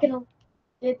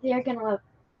 They're gonna love.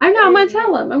 I know. I'm gonna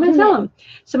tell them.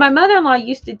 So my mother-in-law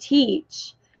used to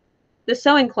teach the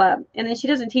sewing club, and then she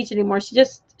doesn't teach anymore.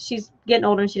 She's getting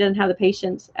older and she doesn't have the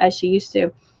patience as she used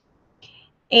to.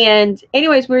 And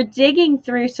anyways, we're digging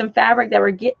through some fabric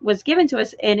that was given to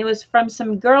us, and it was from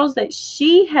some girls that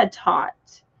she had taught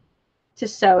to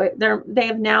sew. They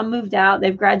have now moved out.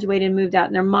 They've graduated and moved out,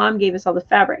 and their mom gave us all the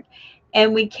fabric.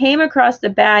 And we came across the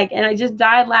bag, and I just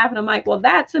died laughing. I'm like, well,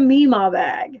 that's a Meemaw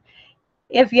bag,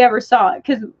 if you ever saw it.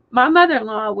 Because my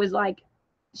mother-in-law was like,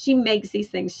 she makes these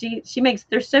things. She makes,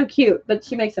 they're so cute, but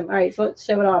she makes them. All right, so let's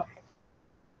show it off.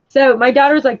 So my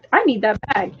daughter's like, I need that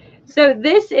bag. So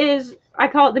this is, I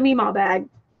call it the Meemaw bag.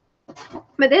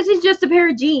 But this is just a pair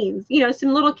of jeans, you know,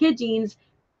 some little kid jeans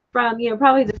from, you know,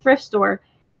 probably the thrift store.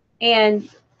 And,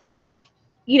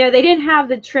 you know, they didn't have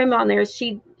the trim on there.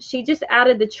 She just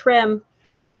added the trim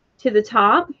to the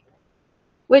top,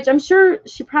 which I'm sure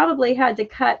she probably had to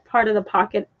cut part of the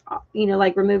pocket, you know,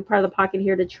 like remove part of the pocket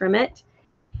here to trim it.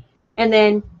 And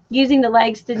then using the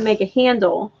legs to make a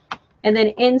handle. And then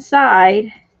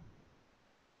inside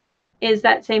is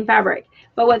that same fabric.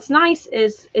 But what's nice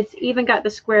is it's even got the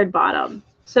squared bottom.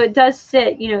 So it does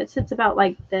sit, you know, it sits about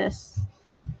like this.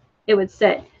 It would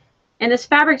sit. And this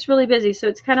fabric's really busy, so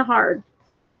it's kind of hard.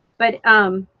 But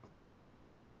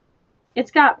it's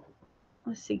got,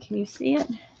 let's see, can you see it?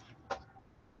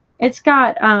 It's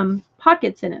got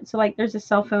pockets in it. So like there's a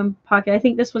cell phone pocket. I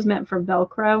think this was meant for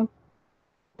Velcro.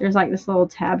 There's like this little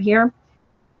tab here.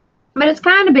 But it's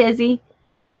kind of busy.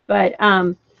 But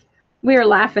we were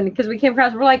laughing because we came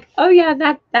across, we're like, oh yeah,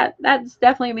 that's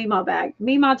definitely a Meemaw bag.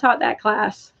 Meemaw taught that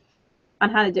class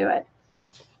on how to do it.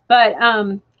 But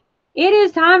it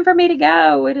is time for me to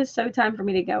go. It is so time for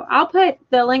me to go. I'll put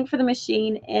the link for the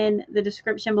machine in the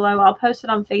description below. I'll post it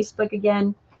on Facebook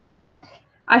again.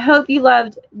 I hope you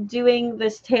loved doing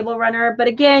this table runner. But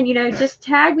again, you know, just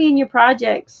tag me in your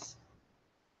projects.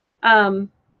 Tag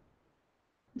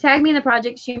me in the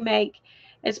projects you make,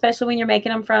 especially when you're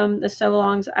making them from the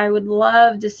sew-alongs. I would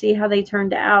love to see how they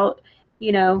turned out.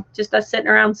 You know, just us sitting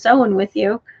around sewing with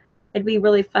you. It'd be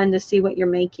really fun to see what you're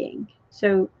making.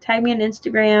 So tag me on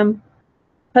Instagram,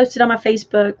 post it on my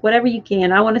Facebook, whatever you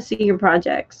can. I want to see your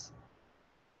projects.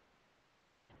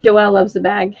 Joelle loves the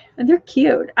bag, and they're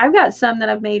cute. I've got some that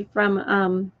I've made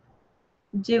from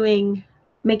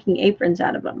making aprons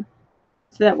out of them.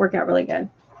 So that worked out really good.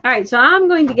 All right, so I'm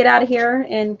going to get out of here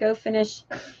and go finish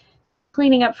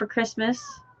cleaning up for Christmas.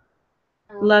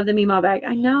 Love the Meemaw bag.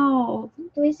 I know.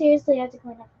 Do we seriously have to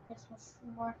clean up for Christmas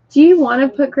more? Do you want to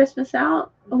put Christmas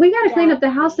out? We got to clean up the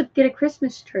house to get a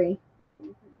Christmas tree.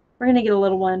 We're going to get a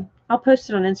little one. I'll post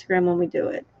it on Instagram when we do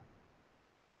it.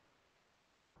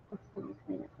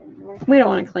 We don't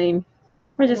want to clean.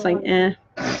 We're just like, eh.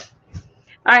 All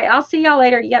right, I'll see y'all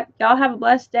later. Yep, y'all have a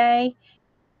blessed day.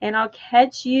 And I'll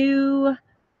catch you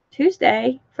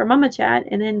Tuesday for Mama Chat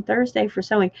and then Thursday for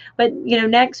sewing. But, you know,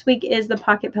 next week is the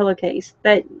pocket pillowcase.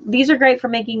 These are great for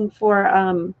making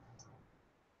for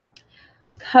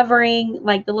covering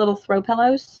like the little throw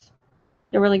pillows.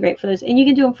 They're really great for those. And you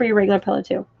can do them for your regular pillow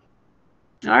too.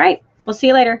 All right. We'll see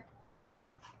you later.